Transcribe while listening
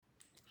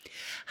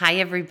Hi,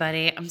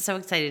 everybody. I'm so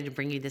excited to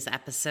bring you this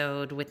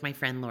episode with my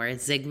friend Laura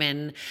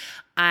Zigman.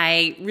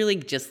 I really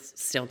just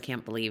still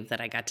can't believe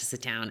that I got to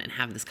sit down and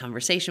have this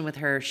conversation with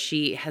her.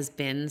 She has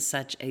been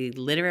such a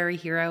literary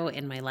hero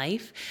in my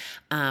life,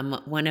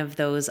 one of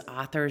those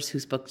authors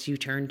whose books you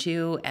turn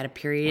to at a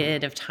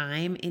period of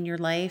time in your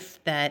life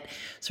that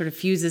sort of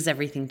fuses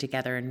everything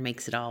together and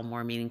makes it all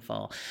more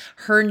meaningful.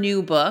 Her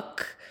new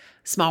book,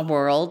 Small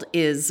World,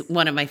 is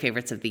one of my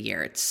favorites of the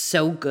year. It's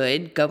so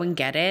good. Go and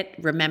get it.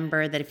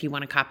 Remember that if you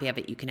want a copy of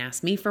it, you can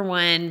ask me for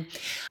one.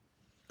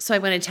 So I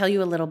want to tell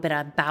you a little bit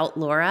about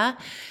Laura.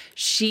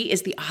 She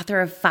is the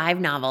author of 5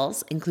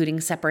 novels,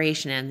 including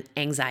Separation and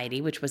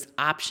Anxiety, which was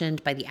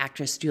optioned by the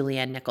actress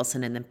Julianne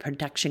Nicholson and the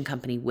production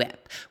company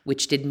Whip,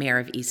 which did Mayor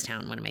of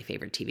Easttown, one of my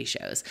favorite TV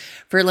shows,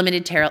 for a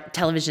limited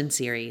television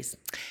series.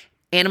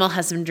 Animal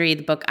Husbandry,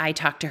 the book I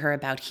talked to her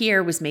about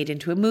here, was made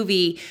into a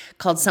movie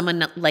called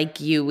Someone Like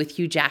You with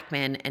Hugh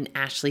Jackman and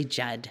Ashley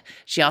Judd.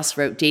 She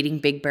also wrote Dating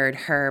Big Bird,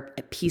 her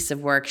a piece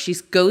of work.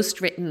 She's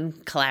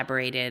ghostwritten,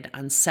 collaborated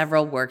on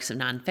several works of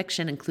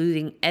nonfiction,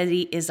 including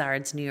Eddie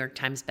Izzard's New York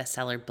Times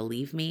bestseller,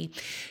 Believe Me.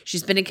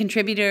 She's been a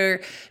contributor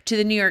to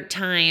the New York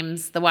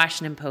Times, the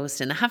Washington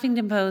Post, and the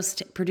Huffington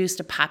Post, produced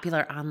a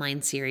popular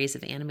online series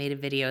of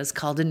animated videos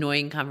called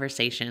Annoying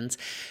Conversations.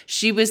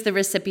 She was the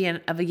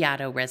recipient of a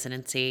Yaddo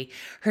residency.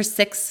 Her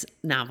 6th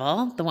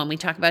novel, the one we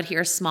talk about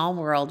here, Small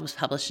World, was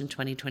published in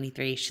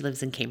 2023. She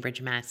lives in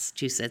Cambridge,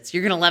 Massachusetts.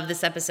 You're going to love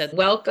this episode.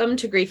 Welcome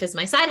to Grief is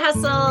My Side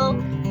Hustle.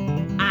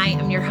 I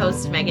am your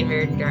host, Megan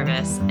Reardon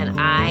Jarvis, and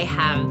I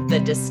have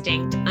the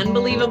distinct,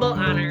 unbelievable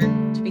honor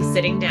to be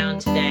sitting down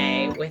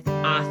today with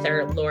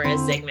author Laura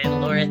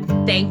Zigman. Laura,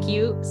 thank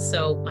you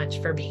so much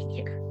for being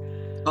here.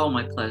 Oh,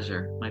 my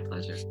pleasure. My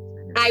pleasure.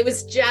 I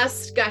was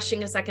just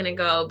gushing a second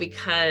ago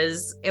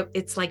because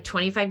it's like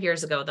 25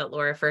 years ago that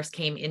Laura first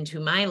came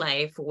into my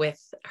life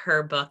with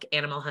her book,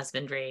 Animal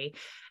Husbandry.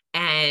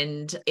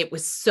 And it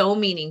was so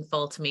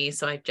meaningful to me.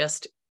 So I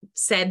just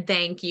said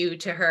thank you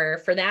to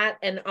her for that.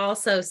 And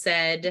also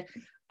said,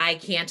 I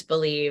can't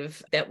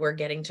believe that we're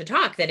getting to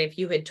talk, that if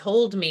you had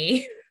told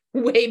me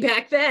way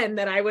back then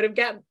that I would have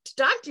gotten to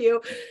talk to you,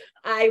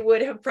 I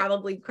would have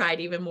probably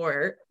cried even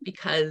more,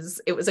 because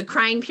it was a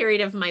crying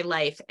period of my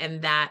life.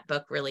 And that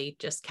book really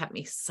just kept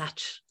me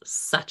such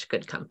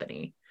good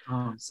company. Oh,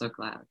 I'm so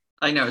glad.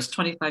 I know, it was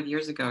 25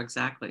 years ago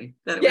exactly.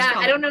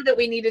 I don't know that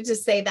we needed to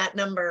say that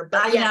number,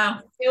 but I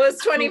know. It was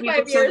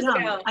 25 years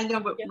ago. I know,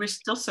 but we're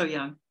still so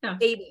young. Yeah.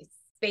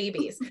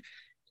 Babies.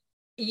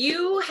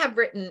 You have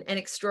written an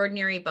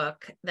extraordinary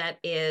book that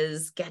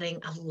is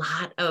getting a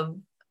lot of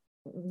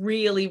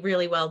really,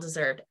 really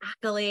well-deserved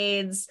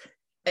accolades.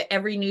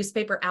 Every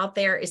newspaper out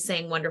there is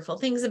saying wonderful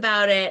things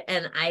about it.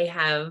 And I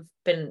have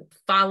been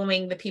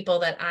following the people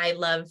that I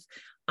love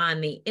on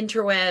the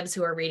interwebs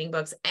who are reading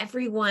books.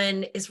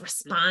 Everyone is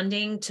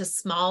responding to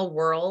Small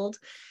World,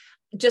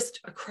 just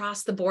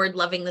across the board,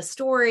 loving the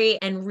story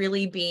and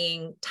really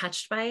being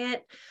touched by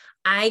it.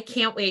 I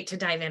can't wait to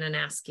dive in and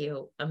ask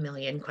you a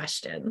million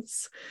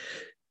questions.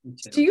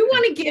 Do you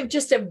want to give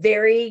just a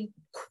very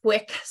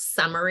quick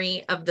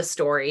summary of the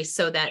story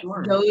so that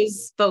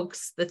those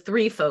folks, the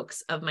 3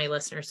 folks of my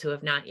listeners who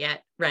have not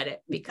yet read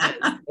it, because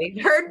they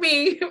heard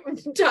me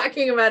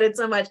talking about it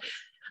so much,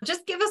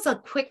 just give us a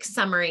quick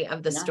summary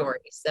of the story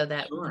so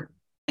that. Sure.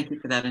 Thank you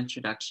for that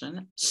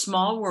introduction.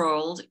 Small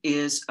World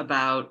is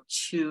about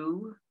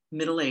 2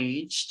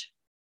 middle-aged,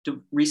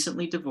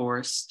 recently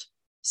divorced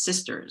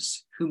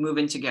sisters who move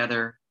in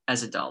together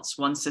as adults.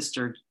 One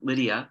sister,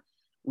 Lydia,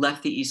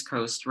 left the East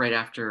Coast right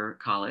after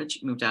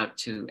college, moved out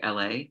to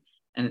LA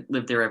and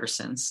lived there ever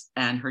since.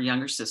 And her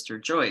younger sister,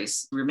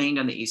 Joyce, remained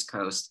on the East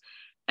Coast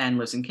and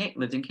lived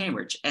in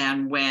Cambridge.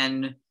 And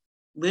when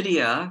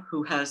Lydia,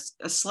 who has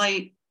a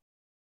slight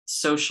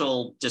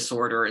social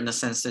disorder in the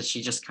sense that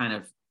she just kind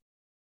of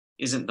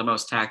isn't the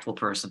most tactful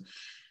person,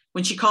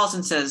 when she calls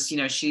and says,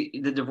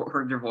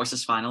 her divorce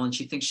is final and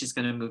she thinks she's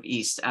going to move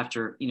east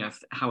after,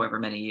 however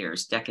many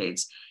years,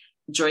 decades,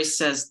 Joyce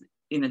says,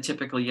 in a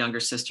typical younger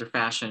sister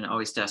fashion,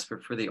 always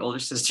desperate for the older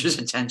sister's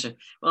attention,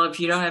 well, if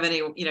you don't have any,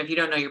 if you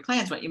don't know your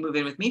plans, why don't you move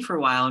in with me for a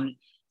while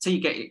until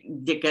you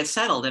get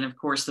settled? And of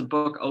course, the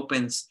book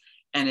opens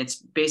and it's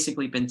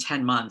basically been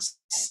 10 months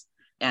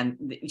and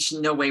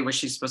no way was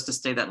she supposed to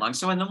stay that long.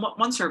 So in the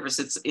one surface,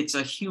 it's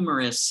a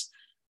humorous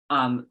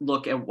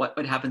look at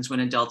what happens when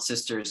adult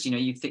sisters,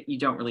 you think you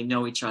don't really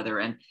know each other.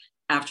 And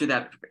after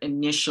that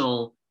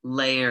initial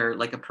layer,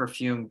 like a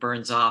perfume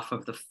burns off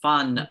of the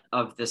fun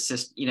of the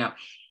sister,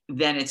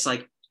 then it's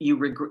like you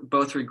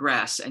both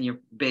regress and you're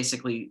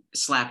basically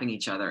slapping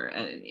each other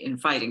in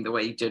fighting the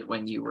way you did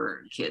when you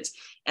were kids.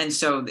 And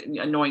so the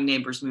annoying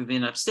neighbors move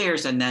in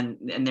upstairs and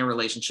their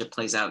relationship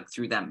plays out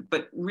through them.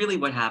 But really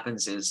what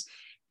happens is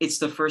it's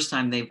the first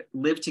time they've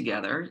lived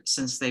together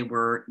since they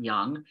were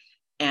young.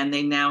 And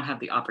they now have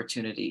the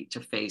opportunity to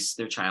face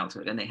their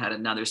childhood. And they had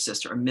another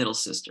sister, a middle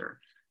sister,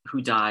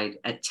 who died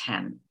at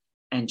 10.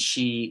 And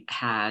she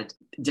had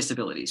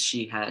disabilities.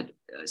 She had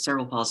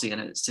cerebral palsy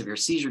and a severe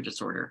seizure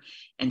disorder.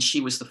 And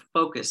she was the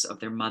focus of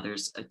their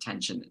mother's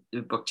attention.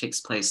 The book takes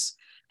place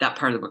that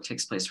part of the book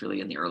takes place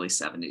really in the early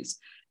 70s.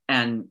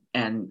 And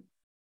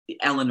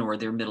Eleanor,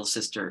 their middle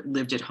sister,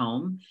 lived at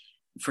home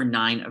for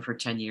 9 of her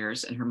 10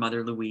 years. And her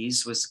mother,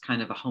 Louise, was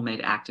kind of a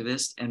homemade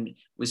activist and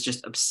was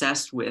just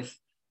obsessed with,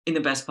 in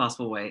the best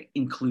possible way,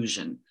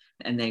 inclusion.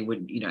 And they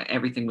would,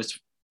 everything was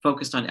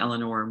focused on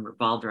Eleanor and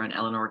revolved around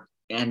Eleanor.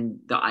 And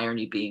the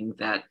irony being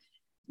that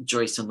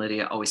Joyce and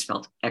Lydia always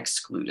felt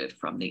excluded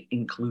from the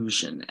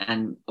inclusion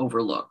and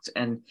overlooked.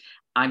 And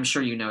I'm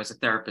sure as a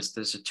therapist,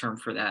 there's a term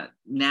for that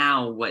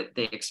now, what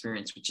they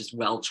experience, which is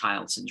well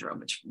child syndrome,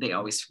 which they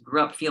always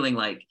grew up feeling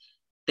like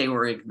they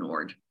were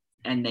ignored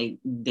and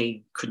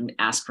they couldn't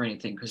ask for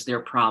anything because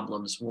their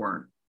problems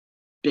weren't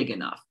big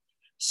enough.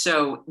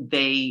 So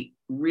they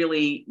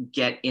really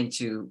get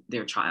into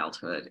their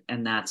childhood,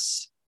 and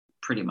that's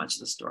pretty much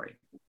the story.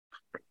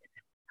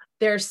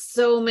 There's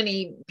so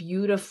many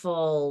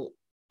beautiful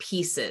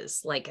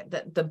pieces. Like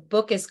the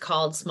book is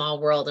called Small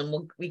World,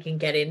 and we can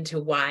get into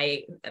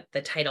why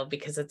the title,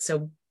 because it's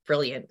so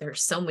brilliant.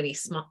 There's so many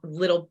small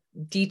little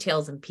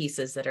details and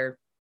pieces that are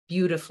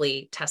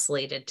beautifully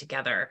tessellated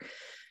together.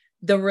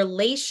 The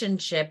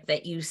relationship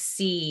that you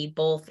see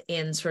both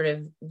in sort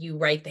of, you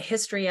write the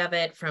history of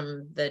it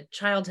from the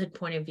childhood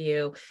point of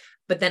view,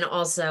 but then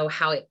also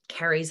how it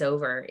carries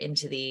over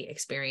into the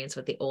experience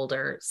with the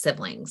older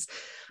siblings,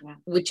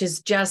 which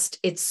is just,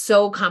 it's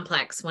so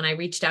complex. When I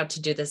reached out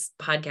to do this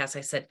podcast,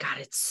 I said, God,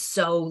 it's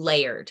so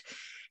layered.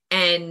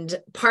 And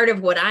part of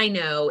what I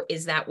know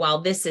is that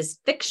while this is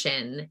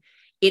fiction,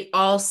 it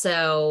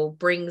also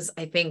brings,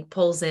 I think,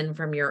 pulls in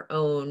from your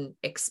own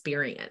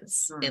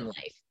experience in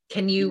life.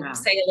 Can you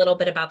say a little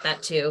bit about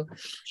that too?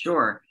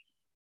 Sure.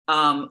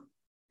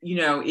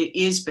 It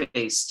is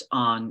based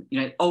on,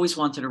 I always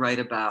wanted to write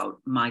about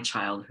my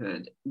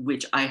childhood,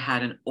 which I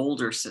had an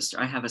older sister.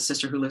 I have a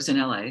sister who lives in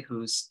LA,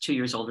 who's 2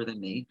 years older than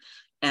me.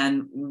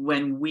 And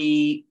when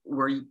we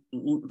were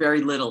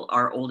very little,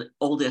 our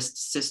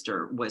oldest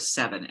sister was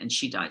 7 and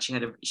she died.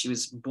 She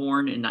was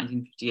born in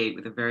 1958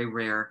 with a very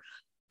rare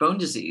bone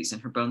disease,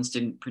 and her bones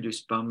didn't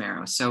produce bone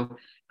marrow. So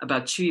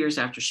about 2 years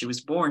after she was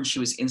born, she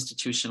was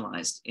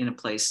institutionalized in a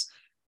place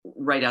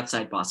right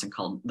outside Boston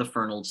called the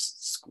Fernald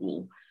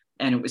School.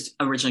 And it was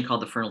originally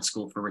called the Fernald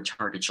School for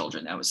Retarded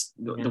Children. That was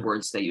the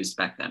words they used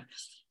back then.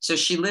 So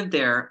she lived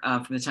there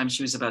from the time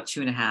she was about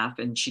 2.5,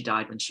 and she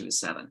died when she was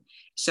 7.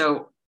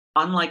 So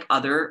unlike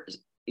other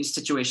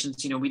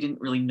situations, we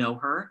didn't really know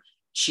her.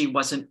 She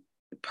wasn't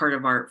part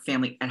of our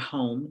family at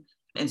home.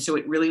 And so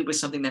it really was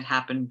something that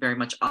happened very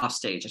much off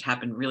stage. It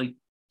happened really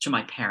to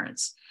my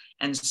parents.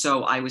 And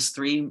so I was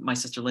 3, my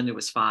sister Linda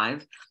was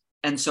 5.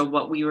 And so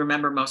what we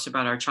remember most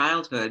about our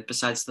childhood,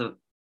 besides the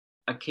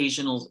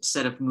occasional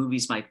set of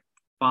movies my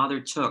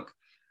father took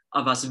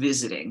of us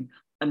visiting,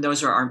 and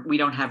those are we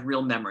don't have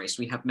real memories.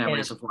 We have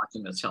memories of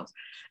watching those films.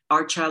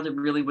 Our childhood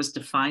really was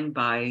defined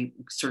by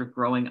sort of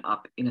growing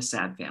up in a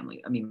sad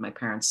family. I mean, my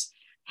parents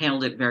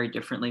handled it very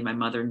differently. My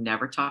mother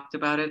never talked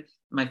about it.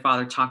 My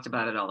father talked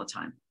about it all the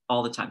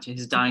time to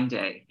his dying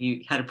day.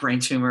 He had a brain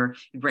tumor,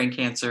 brain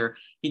cancer.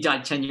 He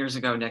died 10 years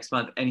ago next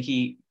month. And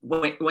he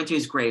went to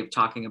his grave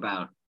talking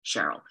about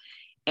Cheryl.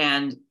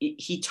 And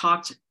he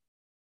talked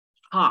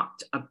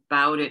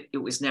about it. It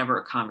was never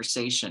a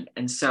conversation.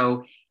 And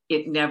so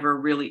it never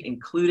really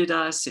included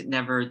us. And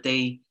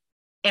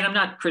I'm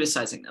not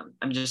criticizing them.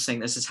 I'm just saying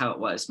this is how it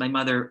was. My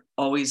mother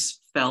always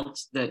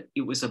felt that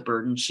it was a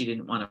burden she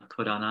didn't want to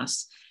put on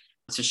us.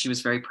 So she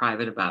was very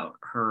private about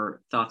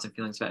her thoughts and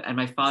feelings about it. And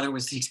my father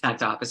was the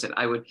exact opposite.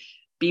 I would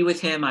be with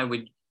him. I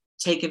would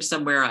take him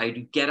somewhere.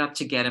 I'd get up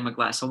to get him a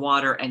glass of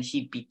water, and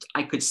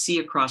I could see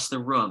across the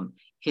room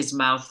his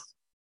mouth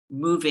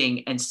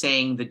moving and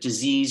saying the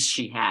disease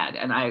she had.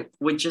 And I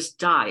would just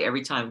die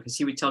every time, because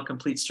he would tell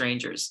complete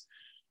strangers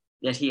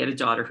that he had a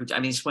daughter who,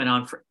 this went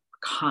on for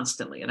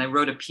constantly. And I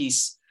wrote a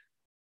piece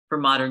for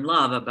Modern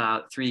Love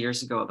about 3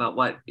 years ago about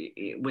what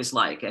it was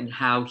like, and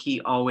how he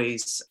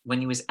always,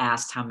 when he was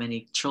asked how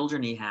many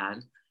children he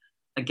had,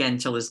 again,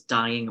 till his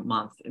dying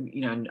month,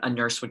 a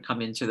nurse would come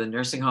into the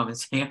nursing home and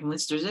say,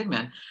 Mr.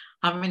 Zigman,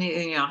 how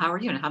are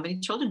you? And how many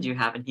children do you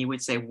have? And he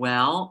would say,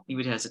 well, he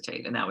would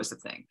hesitate. And that was the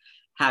thing.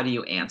 How do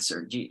you answer?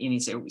 And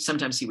he'd say,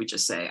 sometimes he would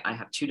just say, I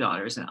have 2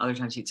 daughters. And other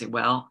times he'd say,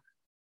 well,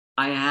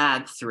 I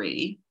had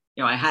 3.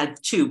 I had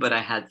 2, but I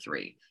had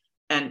 3.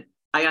 And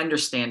I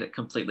understand it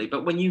completely.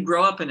 But when you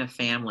grow up in a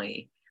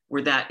family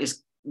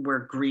where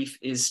grief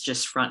is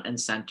just front and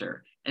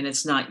center, and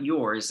it's not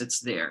yours, it's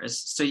theirs.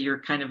 So you're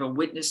kind of a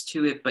witness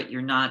to it, but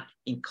you're not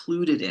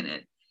included in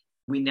it.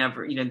 We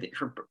never,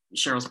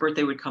 Cheryl's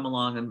birthday would come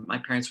along, and my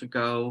parents would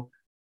go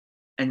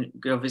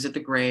visit the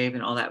grave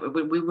and all that.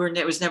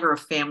 It was never a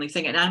family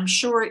thing. And I'm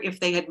sure if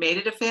they had made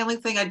it a family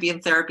thing, I'd be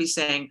in therapy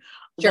saying,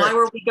 sure, why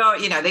were we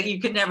going? You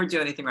could never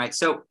do anything right.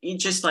 So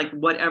just like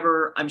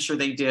whatever I'm sure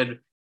they did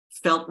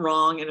felt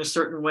wrong in a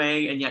certain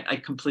way. And yet I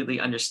completely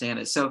understand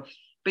it. So,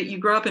 but you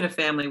grow up in a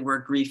family where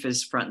grief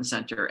is front and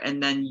center,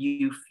 and then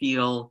you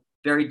feel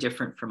very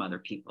different from other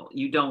people.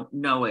 You don't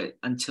know it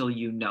until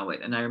you know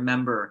it. And I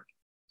remember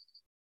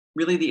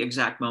really the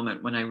exact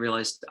moment when I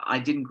realized I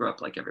didn't grow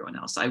up like everyone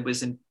else. I'd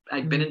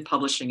been in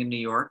publishing in New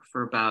York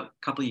for about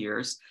a couple of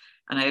years,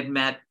 and I had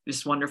met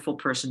this wonderful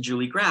person,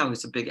 Julie Grau,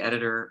 who's a big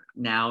editor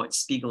now at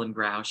Spiegel and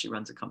Grau. She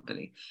runs a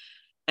company.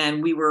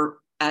 And we were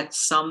at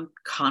some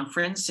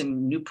conference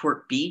in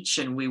Newport Beach,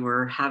 and we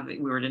were at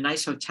a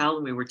nice hotel,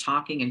 and we were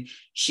talking, and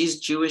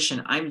she's Jewish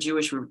and I'm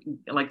Jewish. We're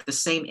like the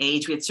same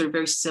age. We had sort of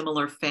very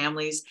similar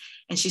families.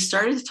 And she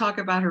started to talk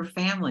about her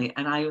family,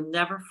 and I'll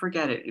never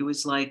forget it. It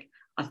was like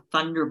a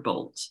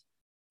thunderbolt.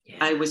 Yeah.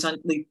 I was on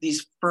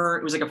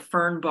it was like a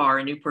fern bar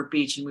in Newport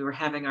Beach, and we were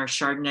having our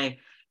Chardonnay.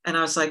 And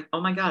I was like,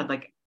 oh my God,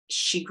 like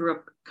I grew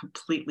up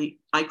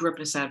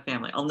in a sad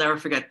family. I'll never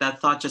forget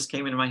that thought just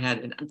came into my head.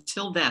 And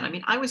until then, I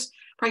mean, I was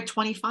probably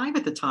 25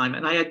 at the time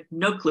and I had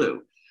no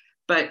clue,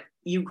 but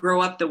you grow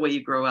up the way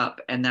you grow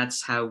up, and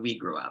that's how we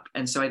grew up.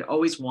 And so I'd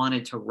always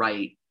wanted to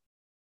write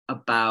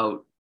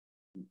about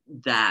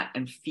that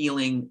and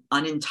feeling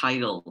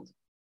unentitled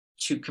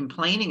to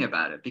complaining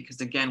about it.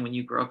 Because again, when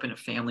you grow up in a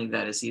family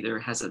that is either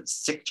has a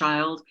sick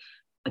child,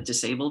 a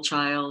disabled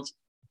child,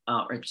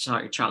 or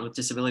a child with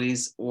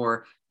disabilities,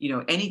 or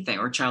anything,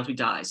 or a child who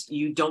dies,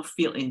 you don't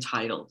feel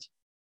entitled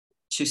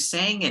to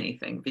saying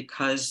anything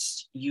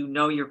because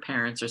your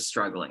parents are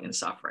struggling and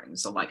suffering.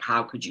 So like,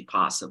 how could you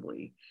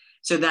possibly?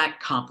 So that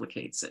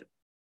complicates it.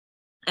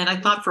 And I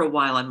thought for a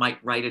while I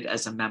might write it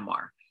as a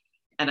memoir.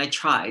 And I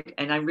tried,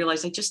 and I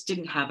realized I just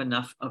didn't have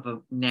enough of a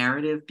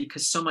narrative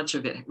because so much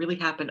of it really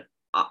happened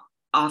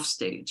off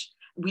stage.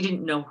 We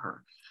didn't know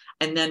her.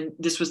 And then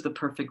this was the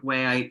perfect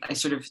way. I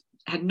sort of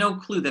had no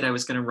clue that I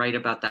was going to write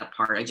about that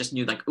part. I just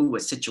knew like, a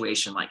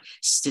situation like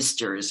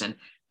sisters and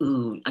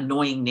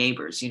annoying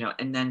neighbors,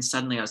 and then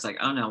suddenly I was like,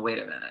 oh no, wait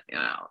a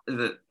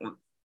minute,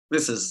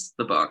 this is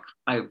the book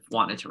I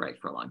wanted to write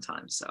for a long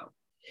time. So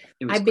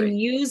I've been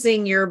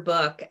using your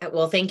book.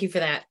 Well, thank you for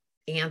that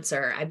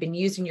answer. I've been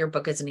using your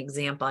book as an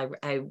example.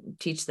 I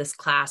teach this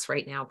class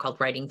right now called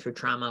Writing Through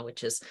Trauma,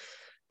 which is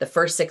the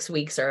first 6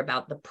 weeks are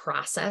about the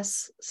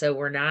process. So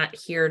we're not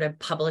here to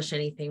publish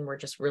anything. We're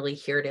just really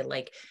here to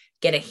like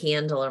get a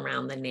handle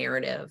around the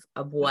narrative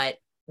of what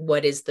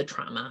is the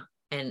trauma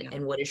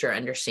and what is your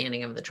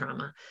understanding of the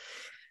trauma.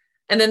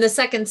 And then the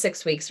second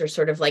 6 weeks are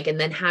sort of like, and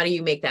then how do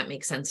you make that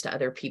make sense to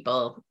other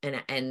people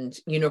and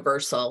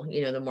universal,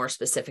 the more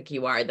specific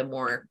you are, the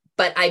more,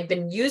 but I've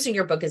been using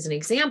your book as an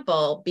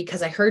example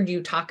because I heard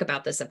you talk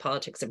about this at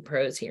Politics and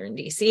Prose here in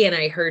DC. And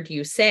I heard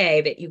you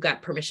say that you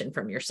got permission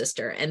from your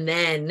sister and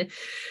then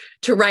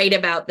to write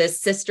about this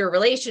sister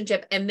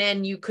relationship. And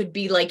then you could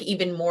be like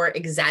even more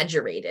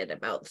exaggerated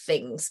about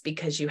things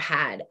because you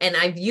had, and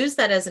I've used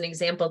that as an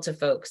example to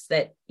folks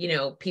that,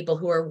 people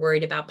who are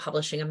worried about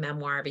publishing a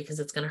memoir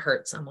because it's going to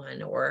hurt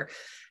someone, or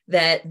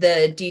that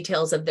the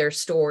details of their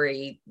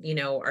story,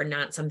 are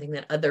not something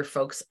that other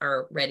folks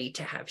are ready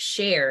to have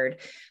shared,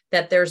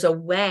 that there's a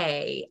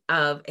way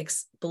of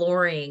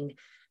exploring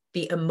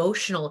the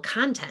emotional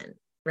content,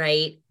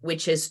 right?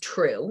 Which is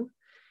true.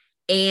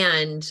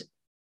 And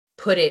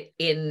put it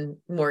in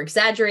more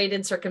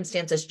exaggerated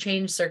circumstances,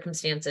 change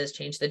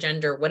the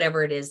gender,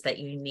 whatever it is that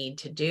you need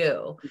to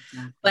do.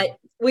 Exactly. But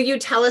will you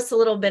tell us a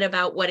little bit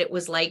about what it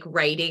was like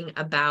writing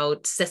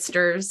about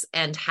sisters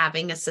and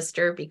having a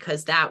sister?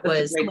 Because that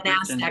was, someone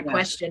asked that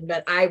question,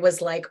 but I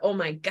was like, oh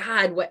my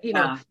God, what,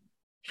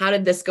 how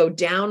did this go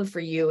down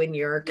for you in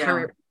your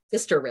current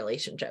sister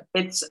relationship?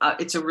 It's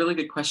a really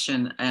good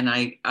question. And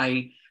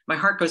my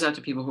heart goes out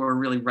to people who are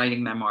really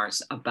writing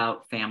memoirs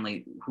about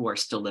family who are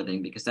still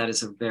living, because that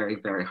is a very,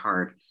 very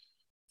hard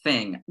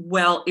thing.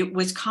 Well, it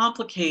was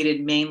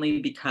complicated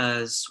mainly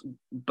because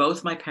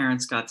both my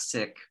parents got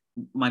sick.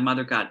 My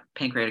mother got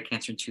pancreatic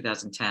cancer in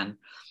 2010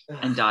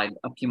 and died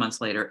a few months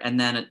later. And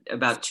then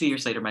about 2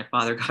 years later, my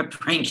father got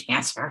brain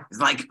cancer. It was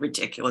like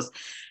ridiculous.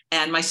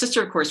 And my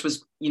sister, of course,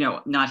 was,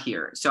 not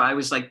here. So I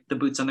was like the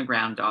boots on the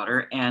ground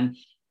daughter. And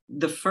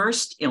the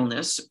first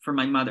illness for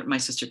my mother, my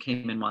sister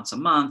came in once a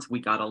month. We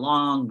got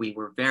along. We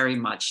were very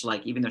much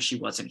like, even though she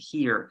wasn't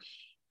here,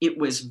 we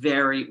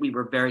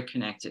were very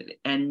connected.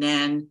 And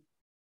then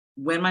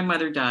when my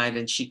mother died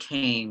and she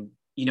came,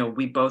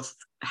 we both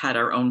had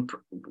our own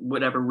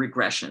whatever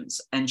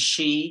regressions, and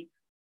she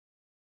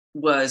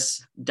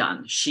was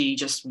done. She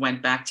just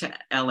went back to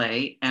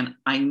LA, and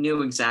I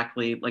knew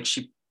exactly, like,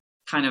 she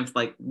kind of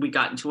like, we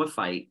got into a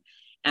fight,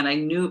 and I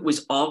knew it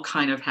was all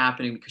kind of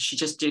happening because she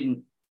just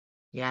didn't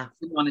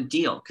want to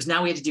deal, because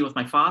now we had to deal with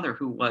my father,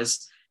 who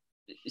was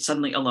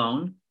suddenly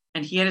alone,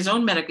 and he had his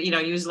own medical,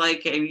 he was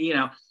like,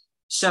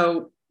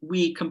 so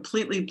we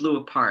completely blew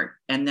apart.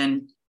 And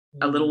then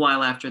a little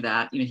while after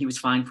that, he was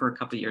fine for a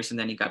couple of years, and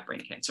then he got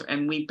brain cancer,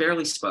 and we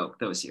barely spoke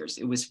those years.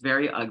 It was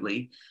very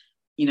ugly.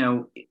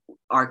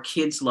 Our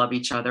kids love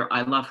each other.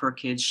 I love her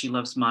kids. She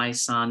loves my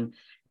son.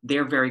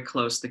 They're very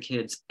close, the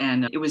kids.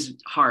 And it was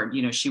hard.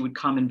 She would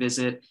come and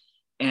visit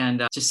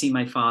and to see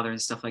my father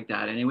and stuff like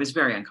that. And it was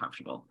very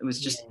uncomfortable. It was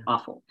just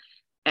awful.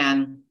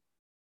 And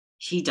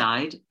he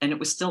died, and it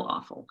was still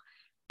awful.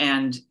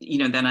 And,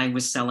 then I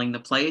was selling the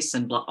place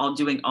and all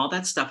doing all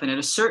that stuff. And at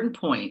a certain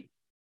point,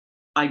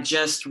 I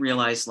just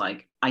realized,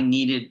 like, I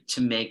needed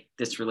to make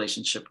this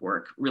relationship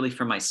work, really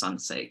for my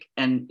son's sake.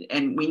 And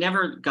we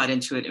never got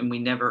into it,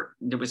 and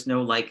there was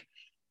no like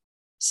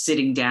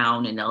sitting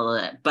down and all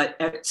that. But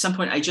at some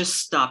point, I just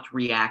stopped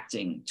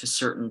reacting to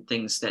certain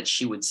things that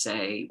she would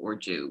say or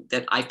do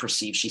that I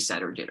perceive she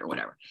said or did or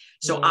whatever.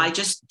 So I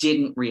just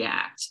didn't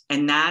react.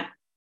 And that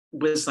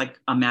was like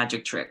a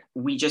magic trick.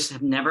 We just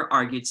have never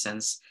argued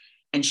since.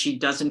 And she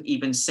doesn't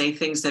even say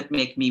things that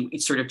make me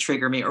sort of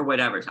trigger me or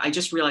whatever. I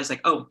just realized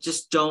like, oh,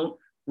 just don't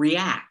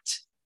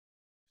react.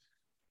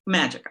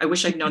 Magic. I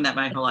wish I'd known that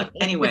my whole life.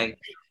 Anyway,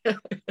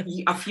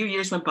 a few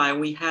years went by.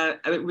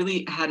 I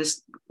really had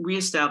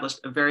reestablished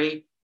a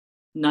very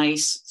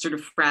nice sort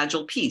of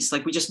fragile peace.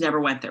 Like we just never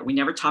went there. We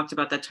never talked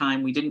about that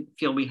time. We didn't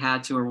feel we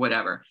had to or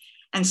whatever.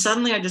 And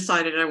suddenly I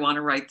decided I want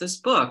to write this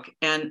book.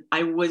 And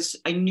I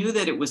knew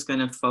that it was going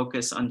to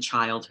focus on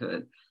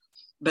childhood.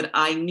 But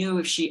I knew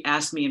if she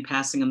asked me in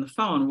passing on the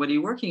phone, what are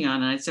you working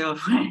on? And I'd say, oh,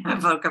 a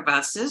book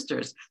about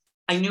sisters.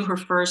 I knew her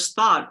first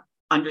thought,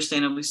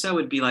 understandably so,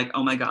 would be like,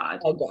 oh my God,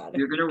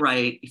 you're going to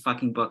write a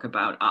fucking book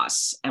about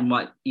us and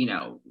what,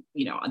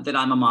 that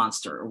I'm a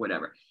monster or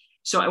whatever.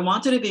 So I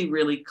wanted to be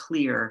really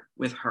clear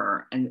with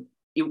her. And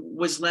it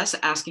was less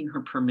asking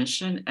her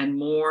permission and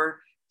more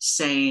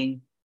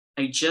saying,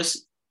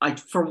 I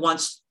for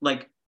once,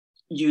 like,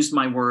 use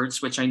my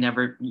words, which I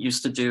never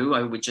used to do.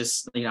 I would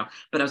just,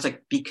 but I was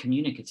like, be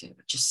communicative,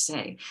 just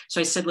say.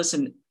 So I said,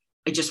 listen,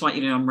 I just want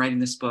you to know I'm writing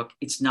this book.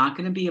 It's not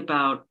going to be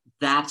about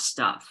that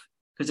stuff,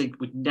 because I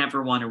would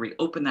never want to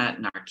reopen that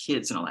and our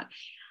kids and all that.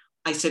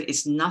 I said,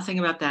 it's nothing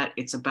about that.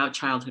 It's about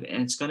childhood,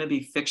 and it's going to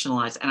be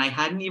fictionalized. And I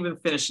hadn't even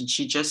finished. And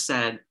she just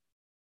said,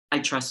 I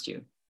trust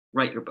you,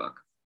 write your book.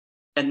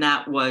 And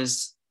that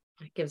was,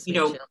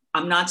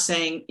 I'm not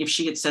saying if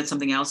she had said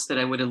something else that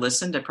I would have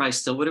listened, I probably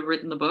still would have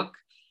written the book.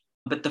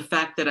 But the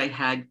fact that I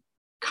had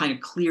kind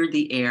of cleared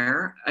the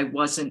air, I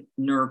wasn't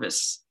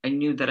nervous. I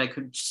knew that I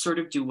could sort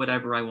of do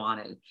whatever I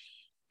wanted.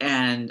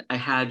 And I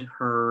had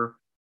her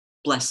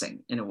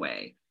blessing in a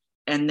way.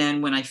 And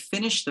then when I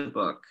finished the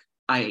book,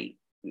 I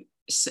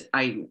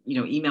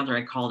emailed her,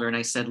 I called her, and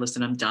I said,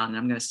 listen, I'm done.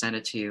 I'm going to send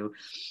it to you.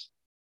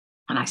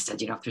 And I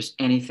said, if there's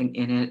anything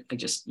in it, I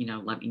just,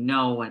 let me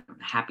know. And I'm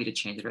happy to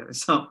change it.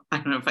 So I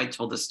don't know if I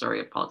told the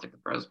story of Politics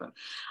of Prose, but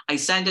I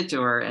sent it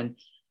to her, and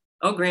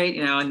oh, great.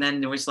 And then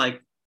there was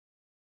like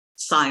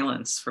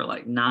silence for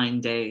like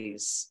 9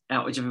 days,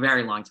 which is a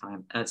very long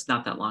time. It's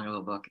not that long of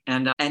a book.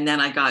 And then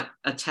I got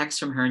a text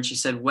from her, and she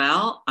said,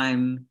 well,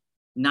 I'm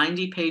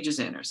 90 pages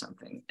in or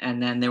something.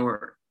 And then there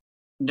were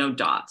no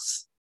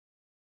dots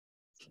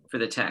for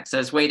the text. I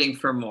was waiting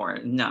for more,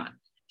 none.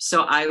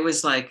 So I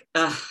was like,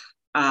 ugh.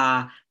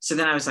 So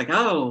then I was like,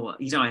 oh,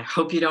 I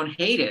hope you don't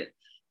hate it.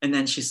 And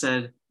then she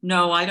said,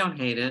 no, I don't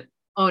hate it.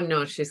 Oh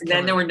no,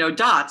 then there were no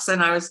dots,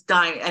 and I was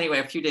dying. Anyway,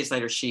 a few days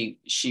later, she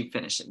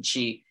finished it. And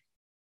she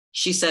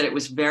said it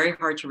was very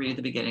hard to read at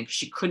the beginning.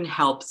 She couldn't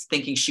help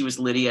thinking she was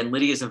Lydia, and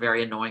Lydia is a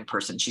very annoying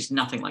person. She's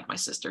nothing like my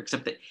sister,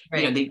 except that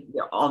they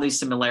all these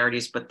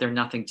similarities, but they're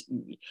nothing.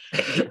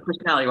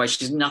 Personality-wise,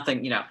 she's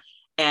nothing.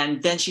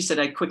 And then she said,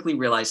 I quickly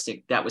realized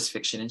that was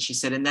fiction. And she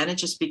said, and then it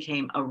just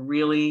became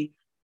it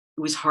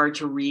was hard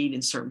to read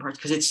in certain parts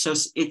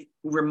because it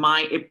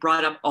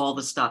brought up all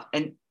the stuff,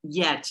 and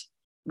yet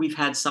we've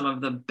had some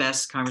of the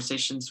best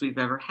conversations we've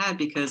ever had,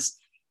 because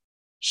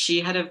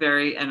she had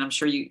and I'm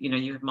sure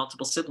you have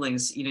multiple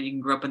siblings, you can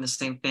grow up in the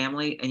same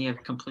family and you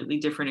have completely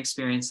different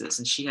experiences.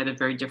 And she had a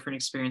very different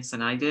experience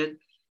than I did.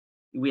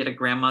 We had a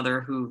grandmother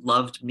who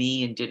loved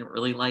me and didn't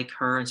really like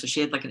her. And so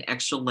she had like an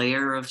extra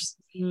layer of,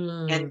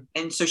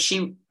 and so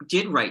she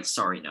did write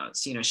sorry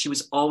notes. She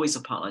was always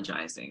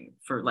apologizing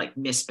for like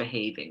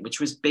misbehaving,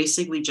 which was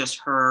basically just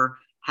her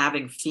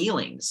having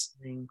feelings.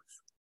 Thanks.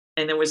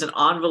 And there was an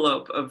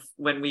envelope of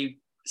when we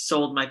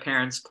sold my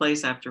parents'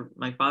 place after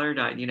my father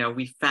died,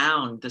 we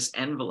found this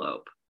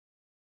envelope,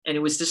 and it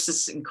was just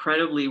this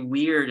incredibly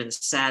weird and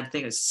sad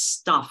thing. It was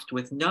stuffed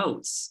with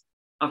notes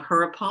of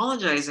her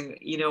apologizing,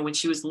 when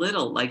she was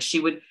little. Like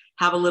she would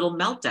have a little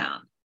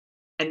meltdown,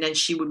 and then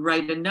she would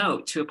write a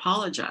note to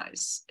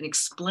apologize and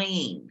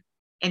explain.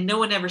 And no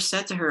one ever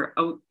said to her,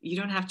 oh, you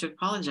don't have to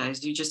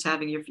apologize. You're just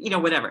having your,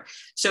 whatever.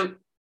 So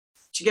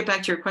to get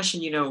back to your question,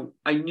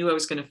 I knew I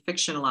was going to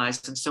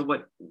fictionalize. And so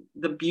what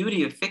the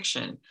beauty of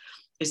fiction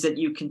is that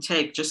you can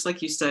take, just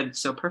like you said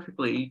so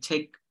perfectly, you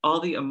take all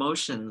the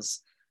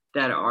emotions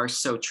that are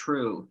so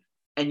true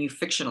and you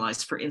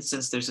fictionalize. For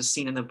instance, there's a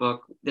scene in the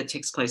book that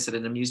takes place at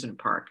an amusement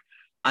park.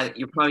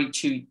 You're probably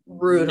too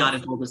brutal. Not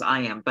as old as I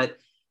am, but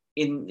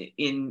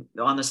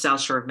on the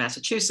South Shore of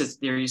Massachusetts,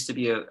 there used to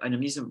be an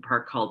amusement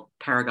park called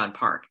Paragon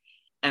Park,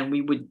 and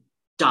we would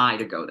die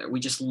to go there. We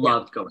just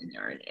loved going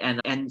there.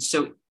 And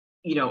so,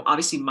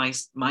 obviously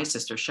my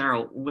sister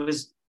Cheryl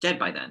was dead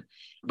by then,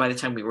 by the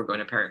time we were going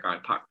to Paragon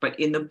Park. But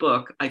in the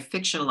book, I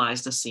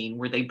fictionalized a scene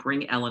where they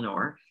bring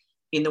Eleanor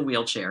in the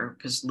wheelchair,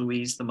 because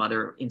Louise, the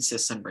mother,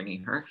 insists on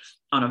bringing her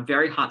on a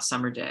very hot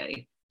summer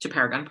day to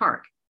Paragon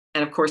Park.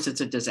 And of course,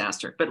 it's a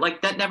disaster, but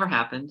like that never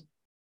happened.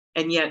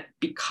 And yet,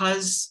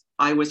 because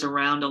I was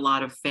around a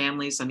lot of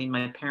families, I mean,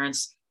 my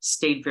parents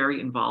stayed very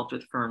involved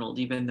with Fernald,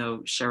 even though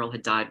Cheryl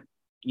had died,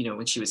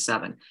 when she was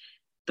 7.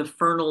 The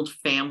Fernald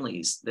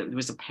families, there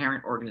was a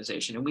parent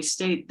organization, and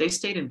they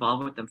stayed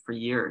involved with them for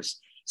years.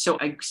 So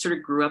I sort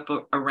of grew up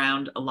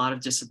around a lot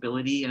of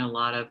disability and a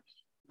lot of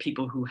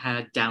people who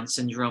had Down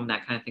syndrome,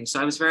 that kind of thing. So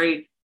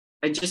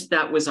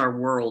that was our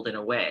world in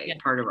a way, Yeah.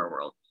 part of our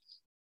world.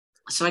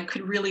 So I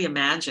could really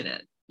imagine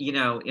it, in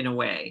a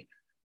way.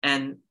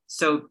 And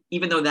so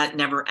even though that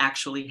never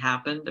actually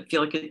happened, I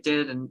feel like it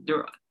did. And there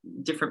are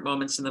different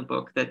moments in the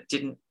book that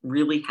didn't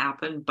really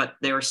happen, but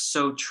they're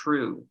so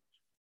true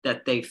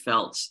that they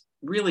felt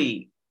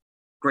really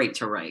great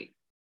to write.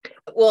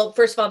 Well,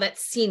 first of all, that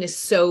scene is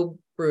so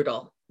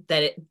brutal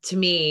that to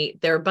me,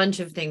 there are a bunch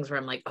of things where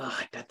I'm like, oh,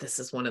 I bet this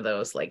is one of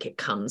those, like it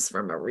comes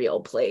from a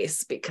real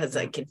place, because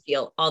I can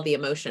feel all the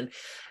emotion.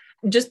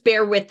 Just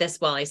bear with this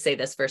while I say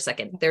this for a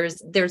second.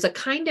 There's a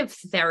kind of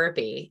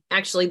therapy.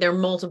 Actually, there are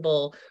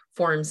multiple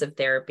forms of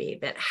therapy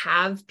that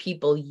have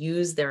people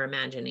use their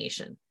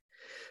imagination.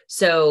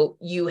 So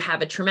you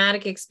have a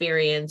traumatic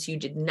experience, you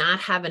did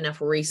not have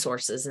enough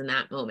resources in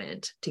that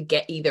moment to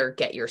either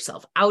get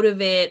yourself out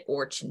of it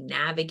or to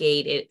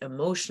navigate it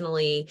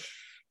emotionally.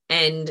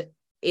 And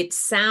it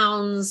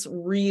sounds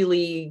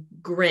really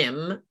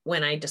grim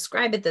when I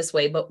describe it this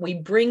way, but we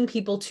bring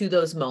people to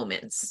those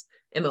moments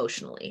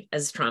emotionally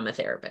as trauma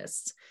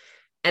therapists.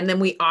 And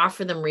then we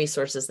offer them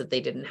resources that they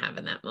didn't have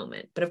in that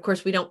moment. But of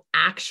course, we don't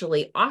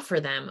actually offer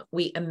them,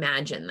 we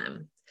imagine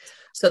them.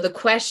 So the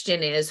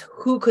question is,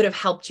 who could have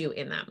helped you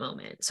in that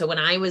moment? So when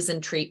I was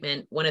in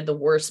treatment, one of the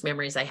worst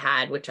memories I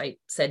had, which I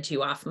said to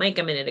you off mic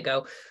a minute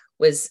ago,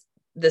 was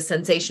the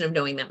sensation of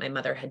knowing that my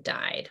mother had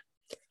died.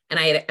 And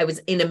I was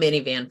in a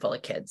minivan full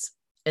of kids.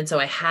 And so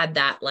I had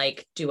that,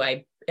 like,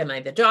 am I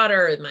the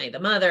daughter? Am I the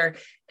mother?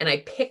 And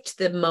I picked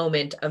the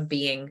moment of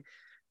being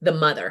the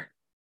mother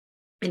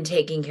and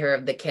taking care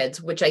of the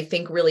kids, which I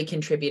think really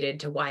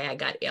contributed to why I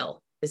got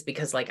ill, is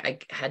because like I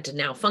had to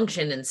now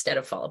function instead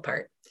of fall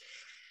apart.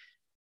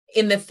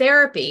 In the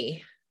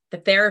therapy, the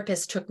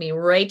therapist took me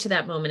right to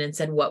that moment and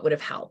said, what would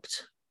have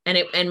helped?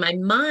 And my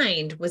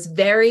mind was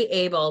very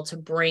able to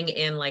bring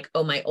in like,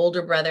 oh, my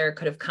older brother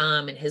could have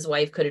come and his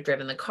wife could have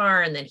driven the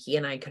car. And then he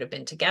and I could have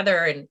been together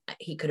and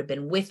he could have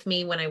been with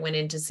me when I went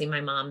in to see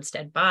my mom's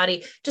dead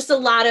body. Just a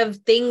lot of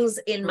things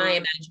in my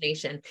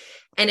imagination.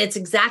 And it's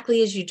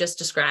exactly as you just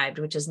described,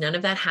 which is none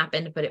of that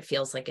happened, but it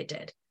feels like it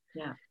did.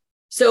 Yeah.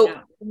 So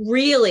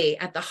really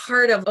at the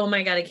heart of, oh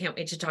my God, I can't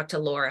wait to talk to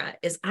Laura,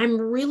 is I'm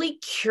really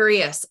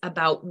curious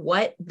about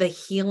what the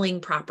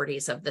healing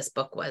properties of this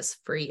book was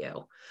for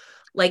you.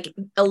 Like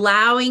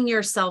allowing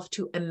yourself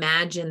to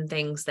imagine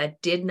things that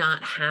did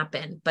not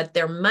happen, but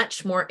they're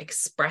much more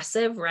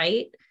expressive,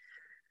 right?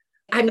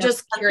 I'm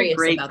just curious.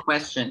 That's a great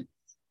question.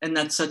 And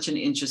that's such an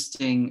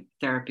interesting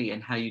therapy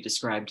and how you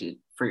described it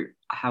for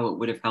how it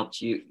would have helped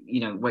you,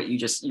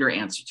 your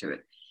answer to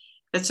it.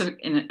 That's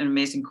an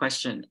amazing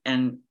question.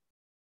 And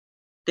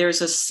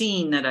there's a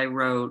scene that I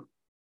wrote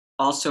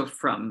also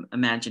from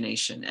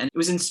imagination, and it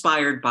was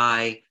inspired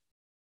by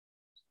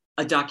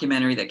a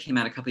documentary that came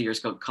out a couple of years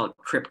ago called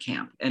Crip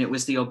Camp. And it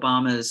was the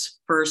Obama's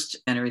first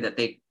documentary that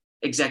they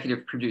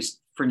executive produced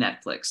for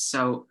Netflix.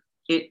 So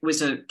it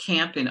was a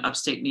camp in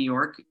upstate New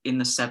York in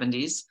the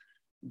 70s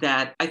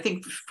that I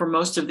think for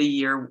most of the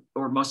year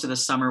or most of the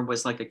summer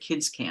was like a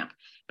kids camp.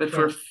 But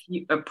for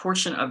a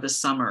portion of the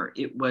summer,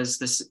 it was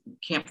this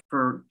camp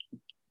for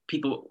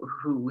people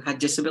who had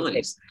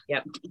disabilities,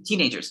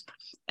 teenagers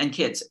and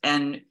kids.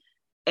 And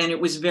it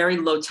was very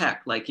low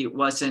tech. Like it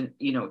wasn't,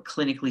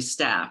 clinically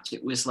staffed.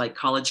 It was like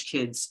college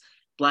kids,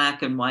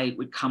 Black and white,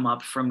 would come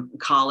up from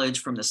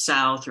college, from the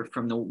South or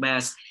from the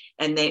West.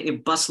 And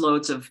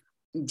busloads of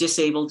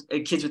disabled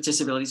kids with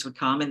disabilities would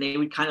come, and they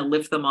would kind of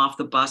lift them off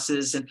the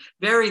buses, and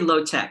very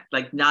low tech,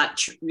 like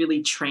not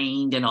really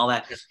trained and all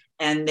that.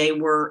 And they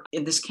were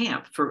in this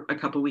camp for a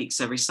couple of weeks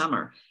every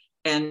summer.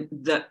 And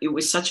it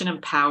was such an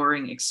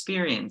empowering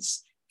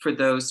experience for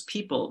those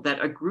people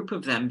that a group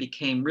of them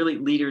became really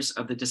leaders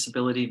of the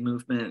disability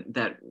movement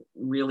that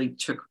really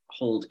took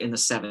hold in the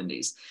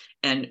 70s.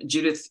 And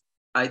Judith,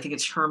 I think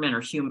it's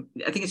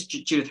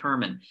Judith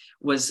Herman,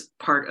 was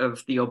part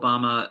of the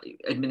Obama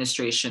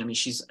administration. I mean,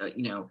 she's,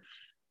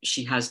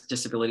 she has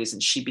disabilities,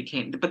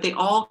 and but they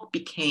all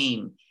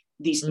became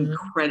these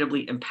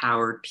incredibly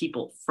empowered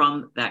people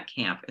from that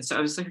camp. And so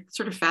I was like,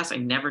 sort of fast. I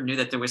never knew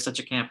that there was such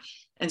a camp.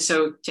 And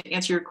so to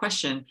answer your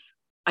question,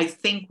 I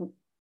think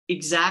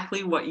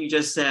exactly what you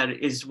just said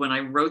is when I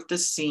wrote the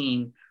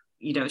scene,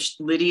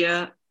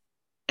 Lydia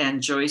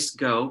and Joyce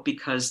go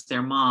because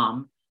their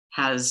mom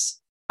has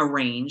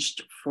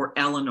arranged for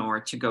Eleanor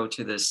to go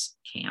to this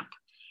camp.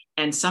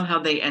 And somehow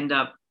they end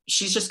up,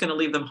 she's just going to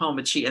leave them home,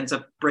 but she ends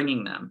up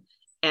bringing them.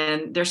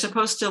 And they're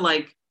supposed to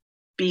like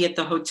be at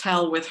the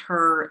hotel with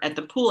her at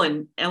the pool,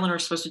 and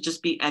Eleanor's supposed to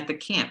just be at the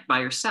camp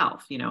by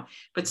herself,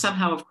 but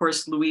somehow, of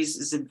course, Louise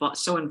is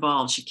so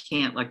involved, she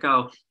can't let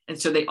go. And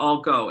so they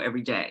all go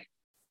every day.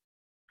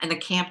 And the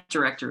camp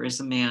director is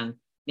a man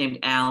named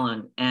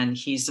Alan, and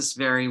he's this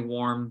very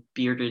warm,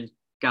 bearded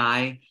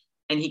guy.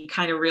 And he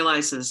kind of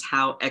realizes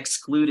how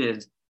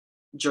excluded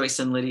Joyce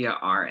and Lydia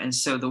are. And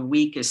so the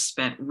week is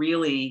spent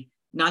really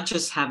not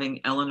just having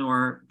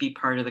Eleanor be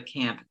part of the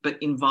camp,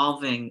 but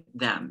involving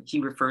them. He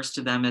refers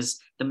to them as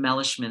the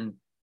Mellishman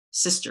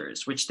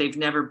sisters, which they've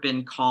never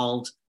been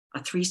called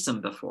a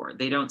threesome before.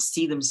 They don't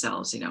see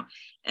themselves,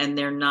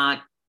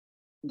 and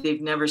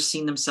they've never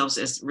seen themselves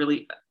as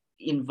really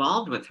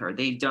involved with her.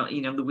 They don't,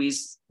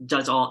 Louise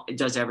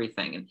does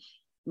everything, and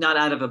not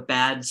out of a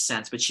bad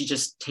sense, but she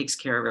just takes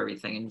care of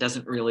everything and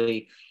doesn't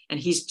really, and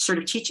he's sort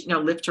of teaching,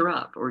 lift her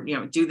up, or,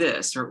 do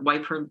this, or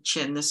wipe her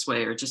chin this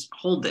way, or just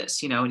hold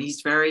this, and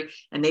he's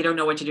and they don't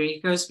know what to do. And he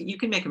goes, you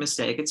can make a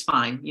mistake. It's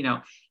fine.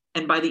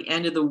 And by the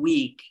end of the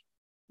week,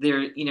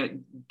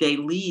 they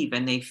leave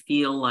and they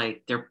feel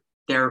like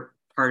they're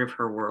part of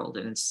her world.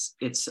 And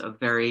it's a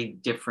very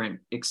different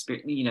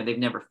experience. They've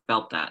never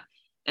felt that.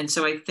 And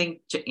so I think,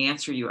 to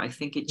answer you, I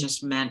think it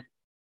just meant,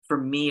 for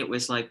me, it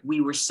was like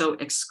we were so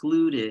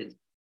excluded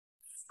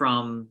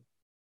from,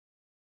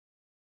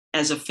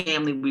 as a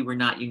family, we were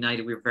not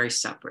united. We were very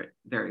separate,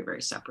 very,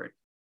 very separate.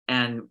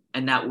 And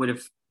that would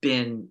have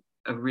been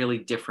a really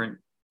different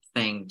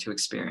thing to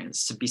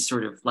experience, to be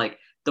sort of like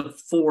the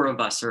four of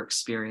us are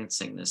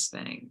experiencing this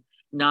thing,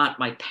 not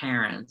my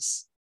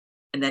parents.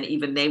 And then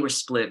even they were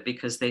split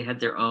because they had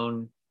their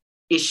own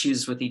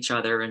issues with each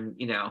other. And,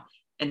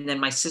 and then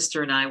my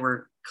sister and I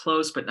were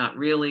close, but not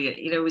really.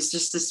 It was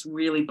just this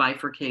really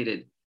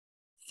bifurcated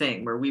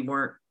thing where we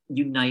weren't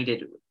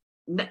united.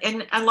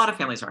 And a lot of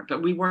families aren't,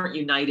 but we weren't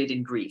united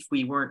in grief.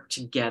 We weren't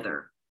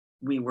together.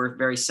 We were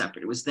very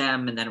separate. It was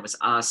them, and then it was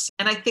us.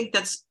 And I think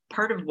that's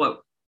part of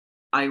what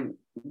I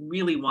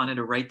really wanted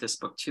to write this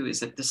book too, is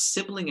that the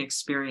sibling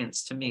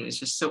experience to me is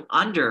just so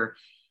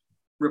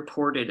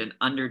under-reported and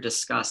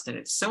under-discussed. And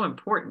it's so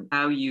important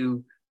how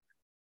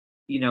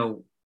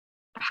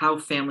how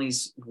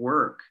families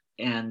work.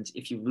 And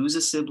if you lose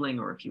a sibling,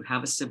 or if you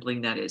have a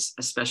sibling that is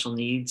a special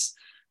needs,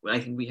 I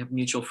think we have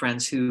mutual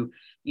friends who,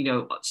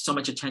 so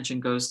much attention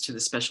goes to the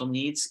special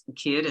needs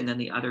kid, and then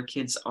the other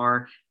kids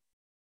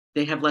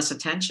they have less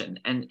attention,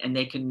 and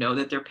they can know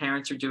that their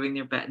parents are doing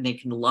their best, and they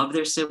can love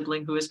their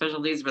sibling who has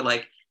special needs, but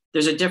like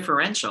there's a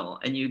differential,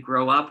 and you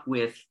grow up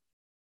with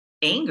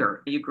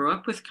anger. You grow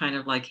up with kind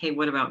of like, hey,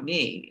 what about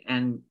me?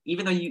 And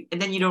even though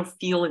and then you don't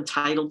feel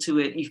entitled to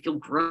it, you feel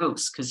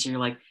gross because you're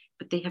like,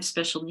 but they have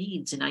special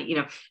needs.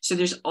 And so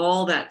there's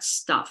all that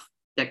stuff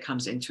that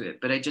comes into it.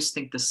 But I just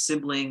think the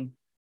sibling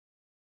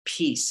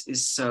piece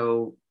is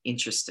so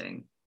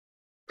interesting.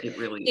 It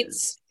really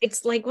is.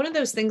 It's like one of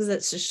those things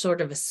that's just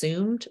sort of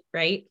assumed,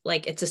 right?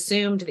 Like it's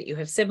assumed that you